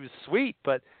adorable. She was sweet,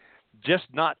 but just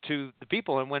not to the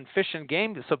people. And when Fish and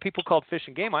Game, so people called Fish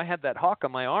and Game, I had that hawk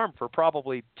on my arm for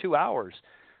probably 2 hours.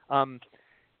 And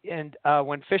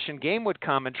when Fish and Game would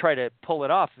come and try to pull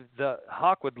it off, the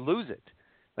hawk would lose it.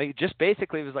 Like, just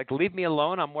basically it was like, leave me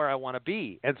alone, I'm where I want to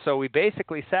be. And so we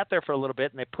basically sat there for a little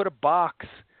bit, and they put a box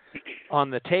on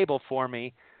the table for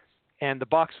me, and the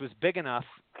box was big enough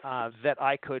that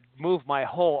I could move my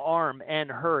whole arm and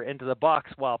her into the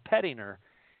box while petting her.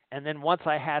 And then once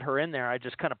I had her in there, I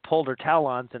just kind of pulled her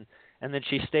talons, and then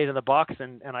she stayed in the box,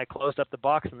 and I closed up the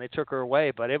box, and they took her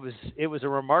away. But it was a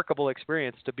remarkable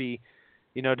experience to be,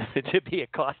 to be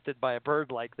accosted by a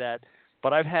bird like that.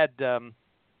 But I've had,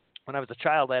 when I was a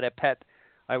child, I had a pet.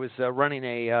 I was running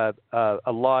a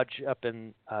lodge up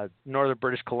in northern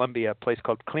British Columbia, a place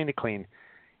called Clean-a-Clean,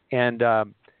 and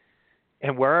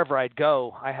wherever I'd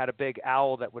go, I had a big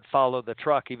owl that would follow the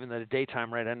truck, even in the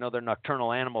daytime, right? I know they're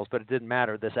nocturnal animals, but it didn't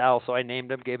matter. This owl, so I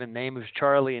named him, gave him a name. It was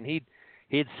Charlie, and he'd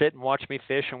sit and watch me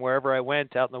fish, and wherever I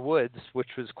went out in the woods, which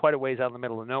was quite a ways out in the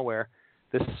middle of nowhere,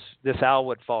 this owl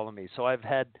would follow me. So I've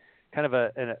had kind of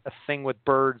a thing with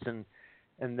birds, and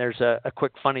there's a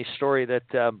quick funny story that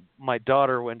my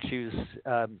daughter, when she was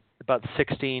about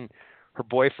 16, her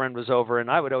boyfriend was over,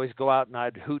 and I would always go out and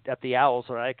I'd hoot at the owls,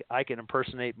 or I could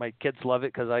impersonate. My kids love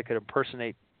it because I could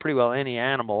impersonate pretty well any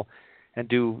animal and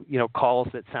do calls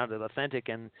that sounded authentic.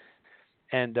 And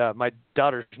my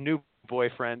daughter's new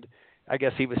boyfriend, I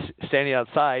guess he was standing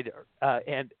outside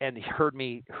and he heard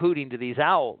me hooting to these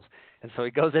owls, and so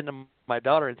he goes into my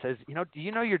daughter and says, do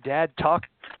you know your dad talks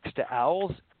to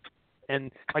owls? And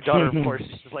my daughter, of course,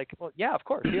 she's like, well, yeah, of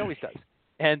course, he always does.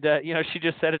 And, she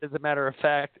just said it as a matter of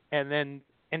fact. And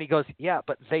he goes, yeah,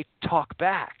 but they talk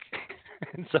back.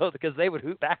 And so, because they would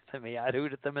hoot back to me, I'd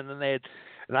hoot at them, and then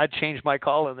I'd change my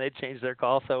call, and they'd change their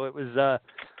call. So it was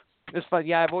fun.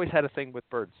 Yeah, I've always had a thing with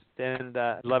birds, and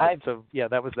love it. So yeah,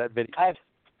 that was that video.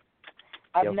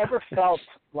 I've never felt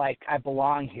like I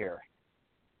belong here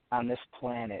on this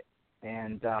planet,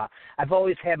 and I've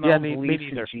always had my own beliefs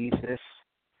in Jesus.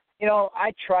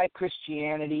 I tried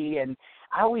Christianity, and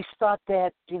I always thought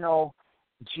that,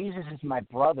 Jesus is my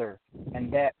brother,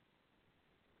 and that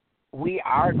we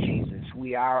are Jesus.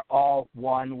 We are all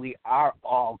one. We are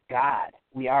all God.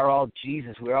 We are all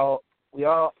Jesus. We are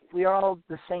all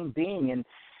the same being,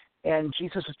 and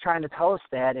Jesus was trying to tell us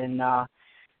that. And I've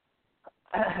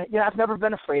never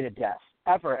been afraid of death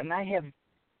ever, and I have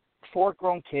 4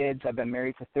 grown kids. I've been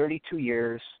married for 32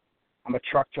 years. I'm a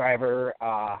truck driver.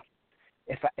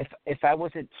 If I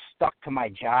wasn't stuck to my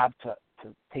job to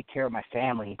take care of my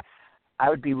family, I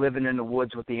would be living in the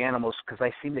woods with the animals, because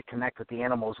I seem to connect with the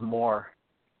animals more.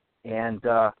 And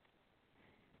I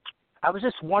was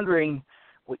just wondering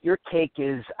what your take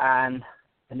is on,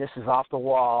 and this is off the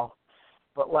wall,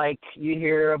 but like you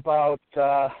hear about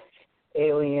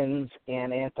aliens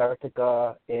in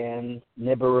Antarctica and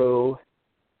Nibiru,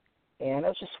 and I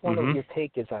was just wondering what your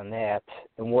take is on that,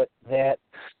 and what that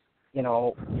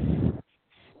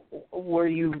where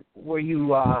you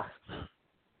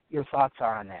your thoughts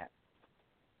are on that.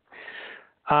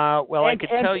 Well, I can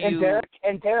tell you.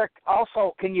 Derek,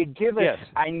 also, can you give us? Yes.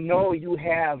 I'm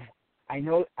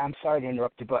sorry to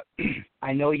interrupt you, but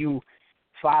I know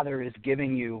Father is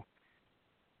giving you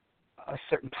a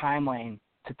certain timeline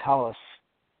to tell us,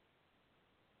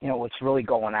 what's really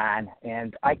going on.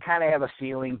 And I kind of have a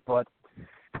feeling, but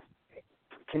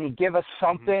can you give us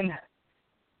something?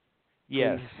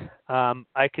 Yes.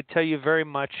 I could tell you very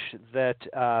much that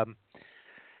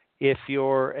if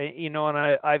you're, and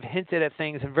I've hinted at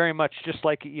things, and very much just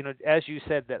like, as you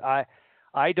said, that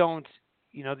I don't,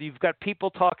 you've got people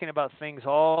talking about things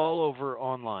all over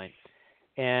online,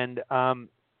 and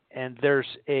there's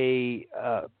a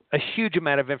huge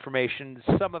amount of information.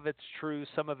 Some of it's true,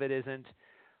 some of it isn't,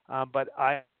 but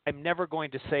I'm never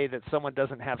going to say that someone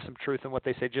doesn't have some truth in what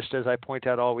they say, just as I point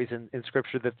out always in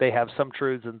Scripture that they have some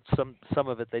truths and some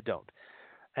of it they don't.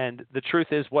 And the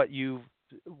truth is what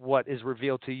is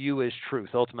revealed to you is truth.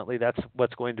 Ultimately, that's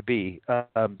what's going to be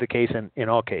the case in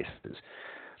all cases.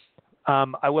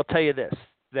 I will tell you this,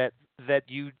 that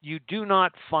you do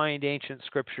not find ancient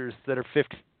scriptures that are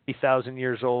 50,000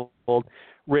 years old,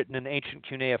 written in ancient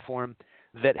cuneiform,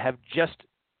 that have just,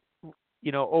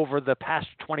 over the past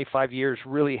 25 years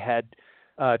really had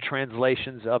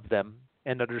translations of them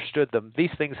and understood them. These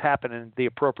things happen in the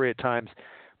appropriate times,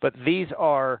 but these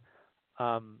are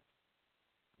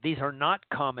not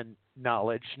common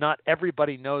knowledge. Not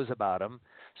everybody knows about them.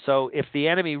 So if the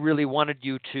enemy really wanted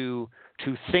you to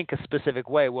think a specific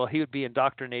way, well, he would be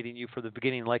indoctrinating you from the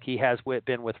beginning, like he has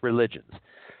been with religions.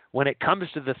 When it comes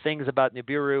to the things about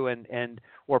Nibiru and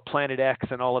or Planet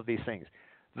X and all of these things,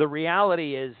 the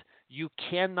reality is you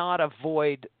cannot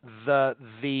avoid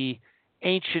the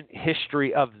ancient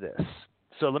history of this.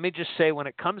 So let me just say, when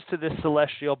it comes to this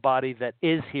celestial body that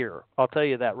is here, I'll tell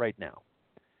you that right now.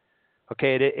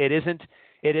 Okay, it isn't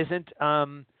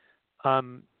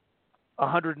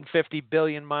 150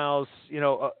 billion miles,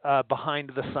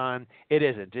 behind the sun. It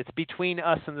isn't. It's between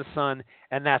us and the sun,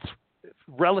 and that's,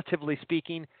 relatively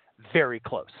speaking, very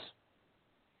close.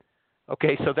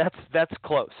 Okay, so that's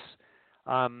close.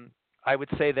 I would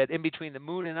say that in between the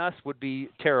moon and us would be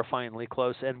terrifyingly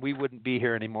close, and we wouldn't be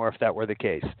here anymore if that were the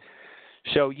case.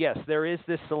 So yes, there is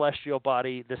this celestial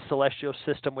body, this celestial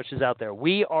system which is out there.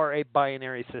 We are a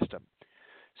binary system.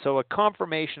 So a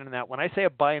confirmation in that, when I say a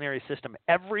binary system,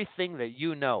 everything that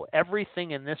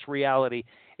everything in this reality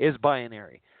is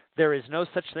binary. There is no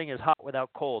such thing as hot without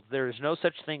cold. There is no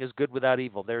such thing as good without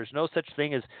evil. There is no such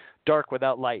thing as dark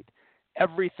without light.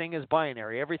 Everything is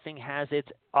binary. Everything has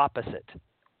its opposite.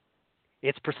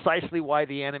 It's precisely why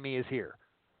the enemy is here.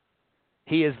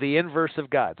 He is the inverse of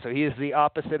God, so he is the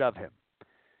opposite of him.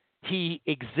 He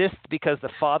exists because the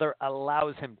Father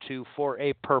allows him to for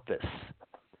a purpose.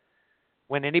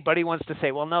 When anybody wants to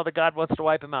say, well, no, the God wants to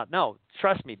wipe him out. No,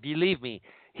 trust me, believe me,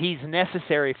 he's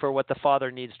necessary for what the Father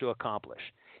needs to accomplish.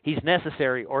 He's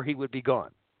necessary or he would be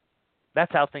gone.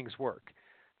 That's how things work.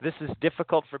 This is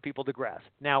difficult for people to grasp.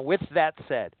 Now, with that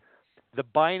said, the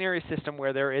binary system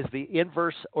where there is the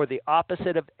inverse or the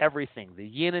opposite of everything, the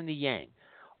yin and the yang,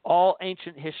 all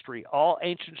ancient history, all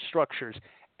ancient structures,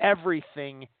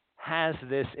 everything has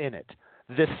this in it.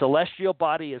 This celestial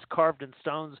body is carved in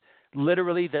stones,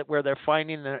 literally, that where they're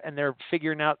finding and they're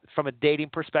figuring out from a dating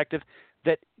perspective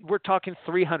that we're talking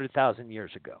 300,000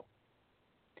 years ago.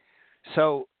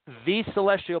 So these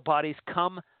celestial bodies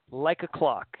come like a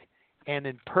clock and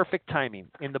in perfect timing.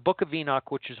 In the Book of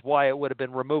Enoch, which is why it would have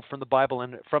been removed from the Bible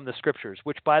and from the Scriptures,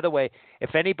 which, by the way,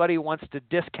 if anybody wants to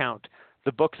discount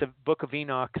the Book of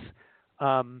Enoch's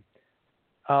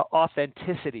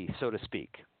authenticity, so to speak,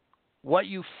 what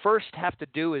you first have to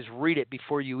do is read it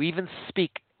before you even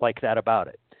speak like that about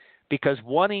it. Because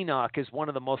 1 Enoch is one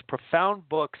of the most profound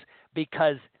books,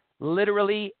 because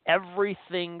literally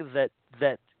everything that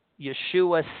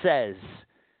Yeshua says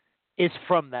is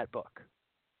from that book.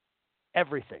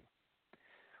 Everything.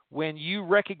 When you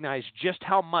recognize just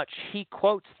how much he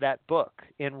quotes that book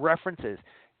in references,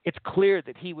 it's clear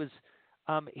that he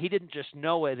didn't just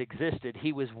know it existed,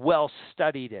 he was well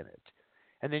studied in it.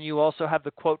 And then you also have the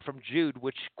quote from Jude,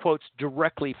 which quotes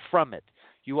directly from it.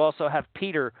 You also have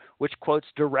Peter, which quotes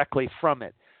directly from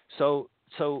it. So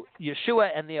Yeshua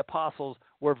and the apostles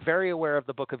were very aware of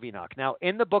the Book of Enoch. Now,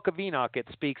 in the Book of Enoch, it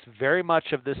speaks very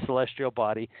much of this celestial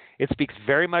body. It speaks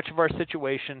very much of our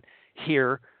situation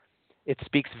here. It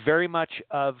speaks very much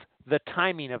of the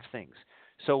timing of things.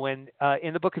 So when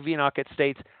in the Book of Enoch it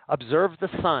states, observe the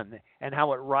sun and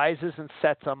how it rises and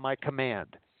sets on my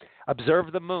command.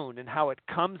 Observe the moon and how it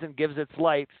comes and gives its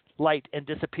light and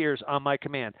disappears on my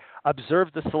command. Observe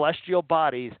the celestial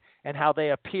bodies and how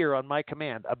they appear on my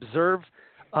command. Observe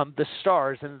the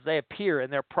stars and they appear in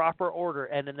their proper order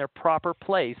and in their proper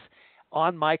place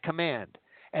on my command.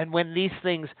 And when these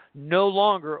things no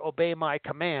longer obey my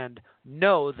command,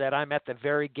 know that I'm at the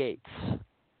very gates.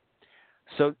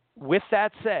 So with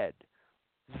that said,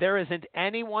 there isn't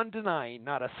anyone denying,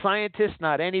 not a scientist,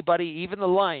 not anybody, even the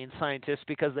lying scientists,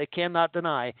 because they cannot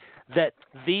deny that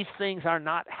these things are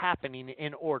not happening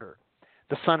in order.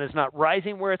 The sun is not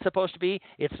rising where it's supposed to be.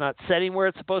 It's not setting where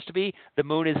it's supposed to be. The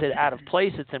moon is out of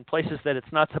place. It's in places that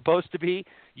it's not supposed to be.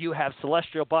 You have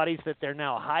celestial bodies that they're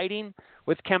now hiding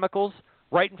with chemicals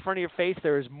right in front of your face.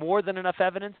 There is more than enough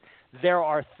evidence. There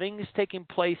are things taking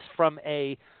place from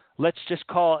a, let's just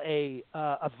call a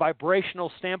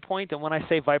vibrational standpoint. And when I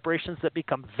say vibrations, that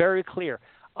become very clear.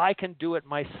 I can do it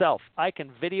myself. I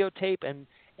can videotape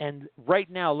and right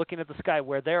now looking at the sky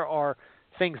where there are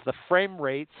things, the frame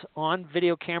rates on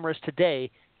video cameras today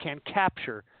can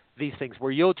capture these things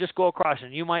where you'll just go across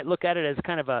and you might look at it as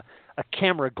kind of a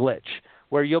camera glitch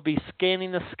where you'll be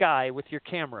scanning the sky with your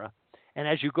camera, and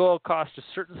as you go across a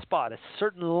certain spot, a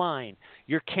certain line,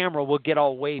 your camera will get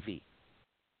all wavy.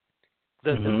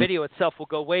 The video itself will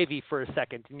go wavy for a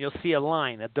second, and you'll see a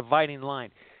line, a dividing line.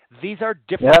 These are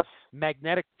different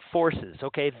magnetic forces,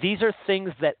 okay? These are things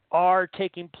that are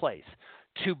taking place.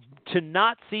 To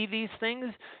not see these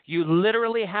things, you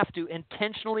literally have to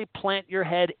intentionally plant your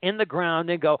head in the ground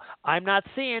and go, I'm not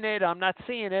seeing it, I'm not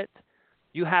seeing it.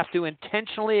 You have to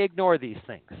intentionally ignore these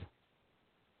things.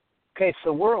 Okay,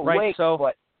 so we're awake, right, so,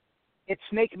 but it's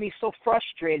making me so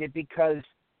frustrated because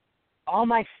all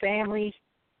my family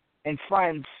and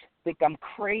friends think I'm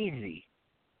crazy.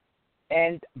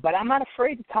 But I'm not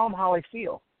afraid to tell them how I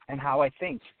feel and how I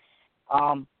think.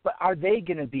 But are they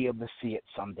going to be able to see it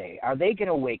someday? Are they going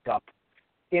to wake up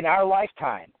in our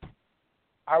lifetime?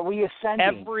 Are we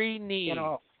ascending?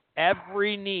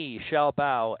 Every knee shall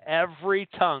bow, every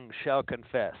tongue shall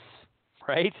confess,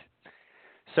 right?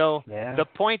 So the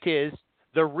point is,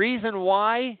 the reason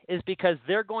why is because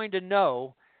they're going to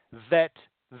know that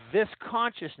this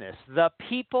consciousness, the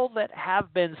people that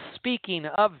have been speaking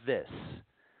of this,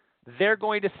 they're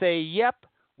going to say, yep,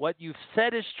 what you've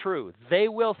said is true. They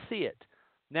will see it.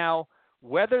 Now,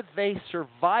 whether they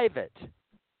survive it,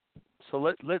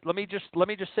 so let me just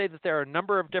say that there are a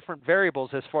number of different variables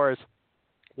as far as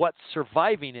what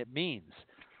surviving it means.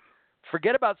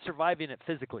 Forget about surviving it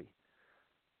physically.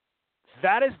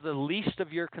 That is the least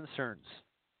of your concerns.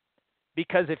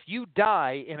 Because if you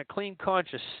die in a clean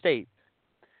conscious state,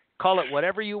 call it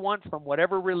whatever you want from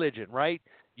whatever religion, right?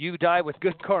 You die with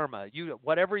good karma. Your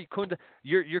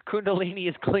kundalini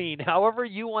is clean. However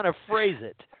you want to phrase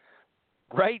it,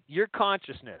 right? Your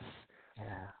consciousness. Yeah.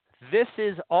 This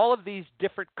is all of these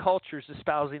different cultures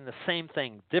espousing the same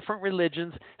thing. Different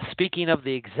religions speaking of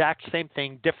the exact same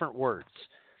thing, different words,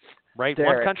 right?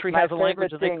 Derek, one country has a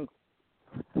language.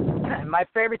 My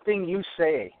favorite thing you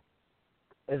say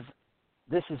is,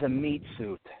 "This is a meat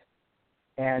suit."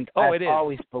 And I've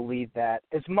always believed that.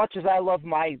 As much as I love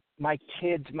my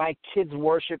kids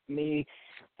worship me,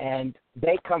 and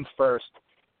they come first.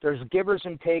 There's givers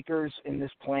and takers in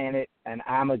this planet, and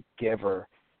I'm a giver.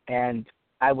 And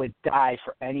I would die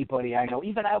for anybody I know.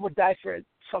 Even I would die for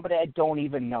somebody I don't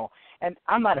even know. And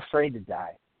I'm not afraid to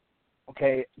die.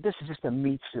 Okay? This is just a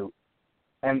meat suit.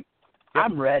 And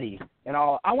I'm ready.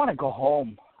 I want to go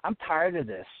home. I'm tired of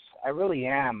this. I really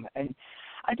am. And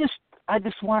I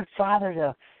just want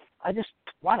I just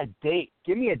want a date.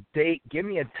 Give me a date. Give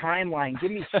me a timeline.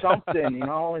 Give me something,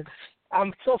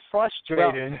 I'm so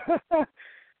frustrated.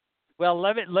 Well,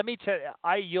 let me tell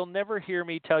you, you'll never hear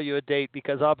me tell you a date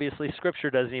because obviously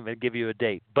Scripture doesn't even give you a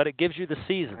date, but it gives you the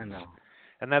seasons. I know.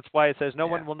 And that's why it says no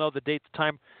one will know the date, the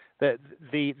time, the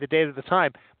date of the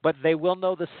time, but they will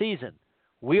know the season.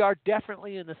 We are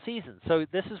definitely in the season. So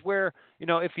this is where,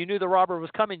 if you knew the robber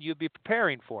was coming, you'd be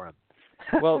preparing for him.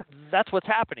 Well, that's what's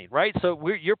happening, right? So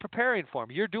you're preparing for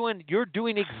him. You're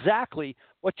doing exactly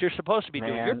what you're supposed to be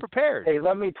doing. You're prepared. Hey,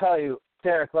 let me tell you,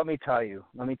 Derek. Let me tell you,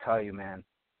 man.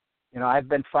 I've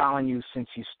been following you since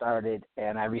you started,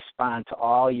 and I respond to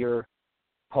all your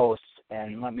posts.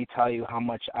 And let me tell you how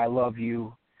much I love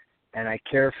you, and I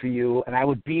care for you, and I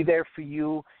would be there for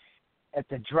you at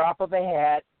the drop of a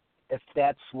hat if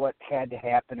that's what had to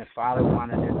happen. If Father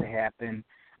wanted it to happen,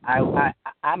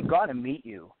 I'm gonna meet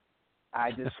you.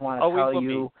 I just want to tell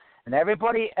you and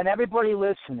everybody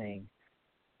listening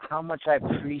how much I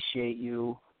appreciate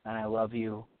you, and I love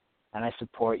you, and I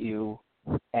support you,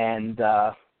 and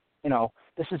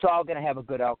this is all going to have a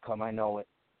good outcome. I know it.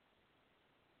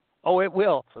 Oh, it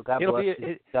will. So God bless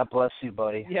you. God bless you,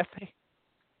 buddy. Yeah,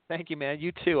 thank you, man.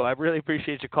 You too. I really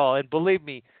appreciate your call. And believe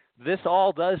me, this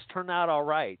all does turn out all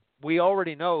right. We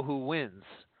already know who wins.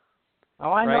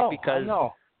 Oh, I know. Because, I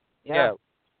know. Yeah.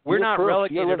 We're not proof.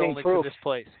 relegated only to this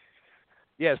place.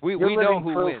 Yes, we know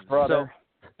who proof, wins. Brother.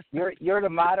 So you're the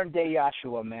modern day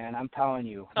Yahshua, man. I'm telling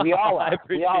you. We all are.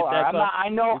 We all are. I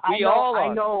know. We all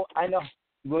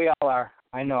are.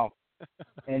 I know.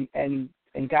 And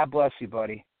God bless you,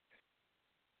 buddy.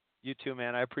 You too,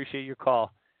 man. I appreciate your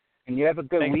call. And you have a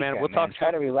good weekend, man. We'll talk.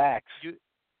 Try to relax.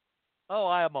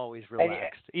 I am always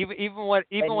relaxed. Even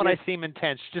when I seem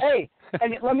intense. Just hey,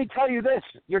 and let me tell you this: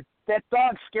 that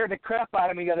dog scared the crap out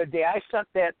of me the other day. I sent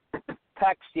that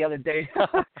text the other day.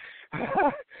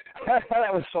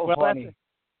 That was so funny.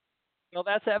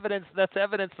 That's evidence. That's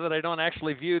evidence that I don't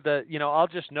actually view the. I'll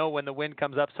just know when the wind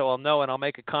comes up, so I'll know, and I'll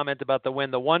make a comment about the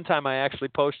wind. The one time I actually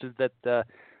posted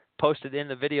in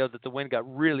the video that the wind got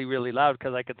really, really loud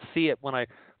because I could see it when I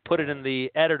put it in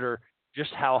the editor,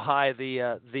 just how high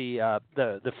the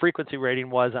frequency rating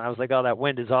was, and I was like, oh, that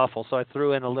wind is awful. So I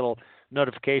threw in a little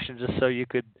notification just so you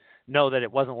could know that it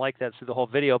wasn't like that through the whole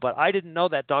video. But I didn't know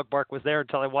that dog bark was there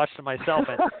until I watched it myself,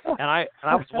 and I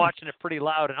was watching it pretty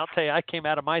loud. And I'll tell you, I came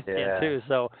out of my skin too.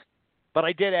 So, but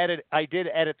I did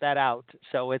edit that out.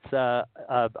 So it's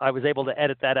I was able to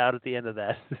edit that out at the end of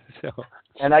that. So.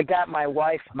 And I got my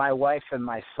wife and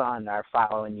my son are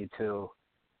following you too.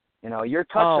 You're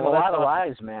touching a lot of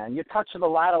lives, man. You're touching a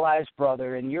lot of lives,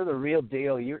 brother, and you're the real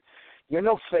deal. You're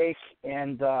no fake,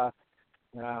 and I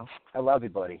love you,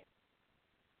 buddy.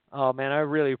 Oh man, I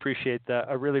really appreciate that.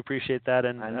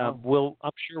 And I'm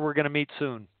sure we're going to meet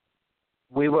soon.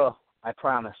 We will. I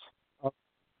promise.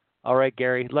 All right,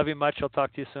 Gary. Love you much. I'll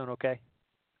talk to you soon. Okay.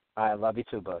 I love you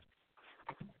too, bud.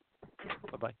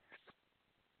 Bye-bye.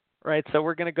 All right, so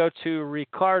we're going to go to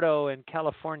Ricardo in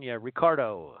California.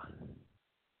 Ricardo,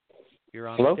 you're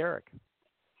on with Derek.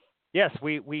 Yes,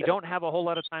 we don't have a whole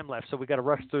lot of time left, so we got to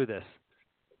rush through this.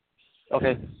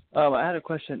 Okay. I had a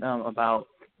question about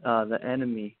the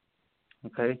enemy.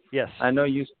 Okay. Yes. I know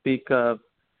you speak of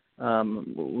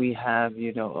we have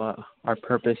our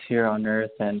purpose here on earth,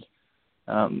 and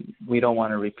we don't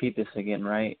want to repeat this again,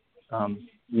 right?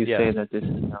 You say that this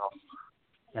is hell,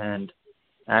 and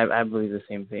I believe the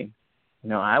same thing.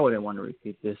 I wouldn't want to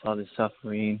repeat this, all this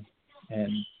suffering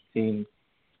and seeing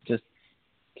just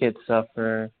kids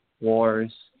suffer,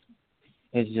 wars.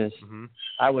 It's just,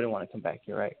 I wouldn't want to come back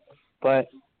here, right? But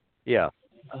I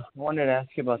wanted to ask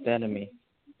you about the enemy.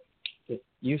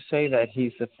 You say that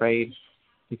he's afraid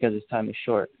because his time is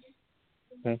short.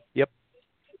 Okay? Yep.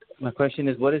 My question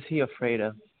is, what is he afraid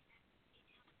of?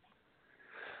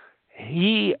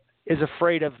 He is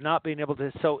afraid of not being able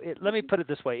to. So let me put it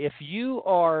this way: if you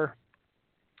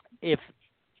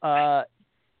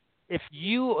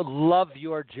love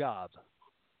your job,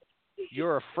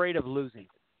 you're afraid of losing.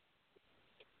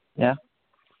 Yeah.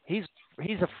 He's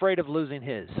afraid of losing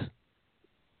his.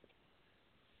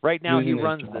 Right now he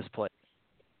runs this place.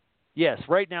 Yes,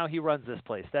 right now he runs this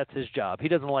place. That's his job. He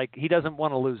doesn't want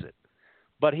to lose it,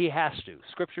 but he has to.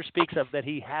 Scripture speaks of that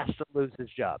he has to lose his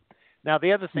job. Now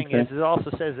the other thing is, it also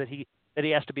says that he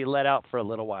has to be let out for a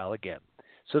little while again.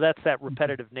 So that's that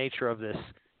repetitive nature of this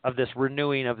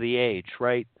renewing of the age,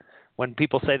 right? When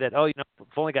people say that, we've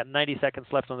only got 90 seconds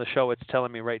left on the show, it's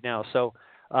telling me right now. So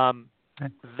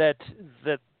that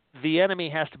the enemy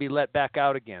has to be let back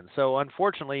out again. So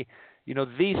unfortunately,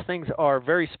 these things are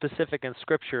very specific in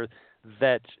Scripture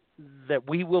that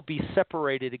we will be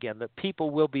separated again, that people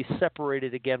will be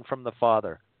separated again from the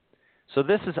Father. So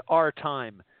this is our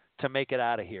time to make it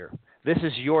out of here. This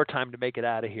is your time to make it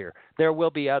out of here. There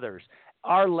will be others.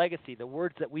 Our legacy, the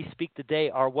words that we speak today,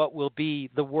 are what will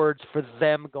be the words for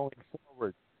them going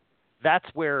forward. That's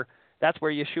where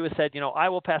Yeshua said, I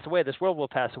will pass away. This world will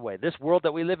pass away. This world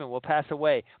that we live in will pass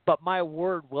away. But my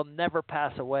word will never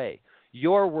pass away.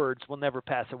 Your words will never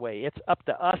pass away. It's up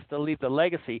to us to leave the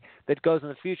legacy that goes in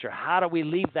the future. How do we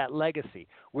leave that legacy?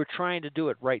 We're trying to do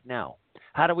it right now.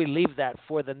 How do we leave that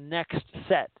for the next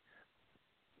set?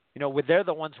 They're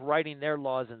the ones writing their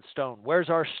laws in stone. Where's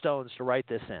our stones to write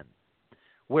this in?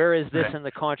 Where is this in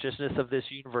the consciousness of this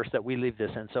universe that we leave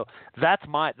this in? So that's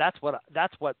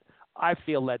what I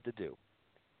feel led to do.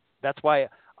 That's why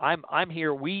I'm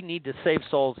here. We need to save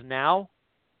souls now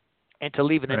and to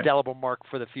leave an indelible mark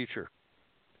for the future,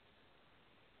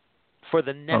 for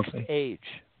the next age,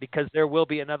 because there will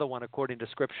be another one according to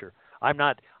Scripture. I'm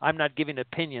not giving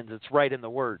opinions. It's right in the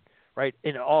Word, right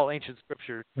in all ancient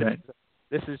Scripture. Right.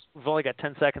 We've only got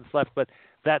 10 seconds left, but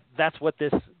that's what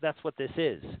this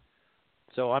is.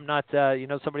 So I'm not,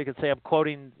 somebody could say I'm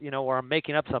quoting, or I'm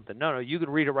making up something. No, you can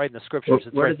read it right in the scriptures.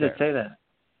 Where does it say that?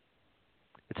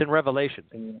 It's in Revelation,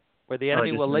 where the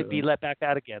enemy will be let back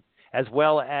out again, as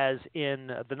well as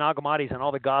in the Nag Hammadis and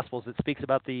all the Gospels. It speaks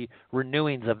about the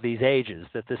renewings of these ages,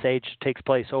 that this age takes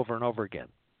place over and over again.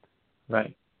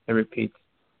 Right. It repeats.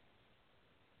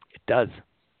 It does.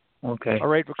 Okay. All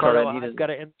right, Ricardo, I've got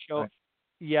to end the show. Right.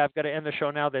 Yeah, I've got to end the show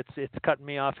now. It's cutting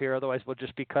me off here. Otherwise, we'll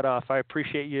just be cut off. I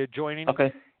appreciate you joining.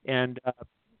 Okay. And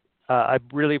I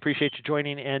really appreciate you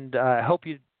joining. And I hope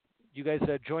you guys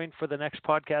join for the next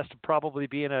podcast. To probably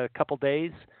be in a couple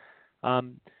days.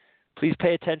 Please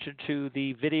pay attention to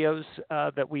the videos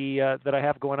that I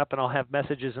have going up, and I'll have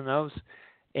messages in those.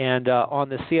 And on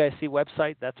the CIC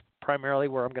website, that's primarily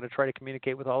where I'm going to try to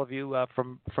communicate with all of you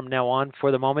from now on.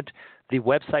 For the moment, the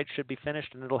website should be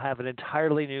finished, and it'll have an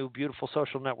entirely new, beautiful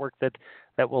social network that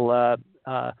will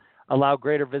allow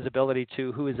greater visibility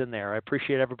to who is in there. I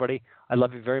appreciate everybody. I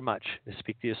love you very much. I'll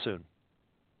speak to you soon.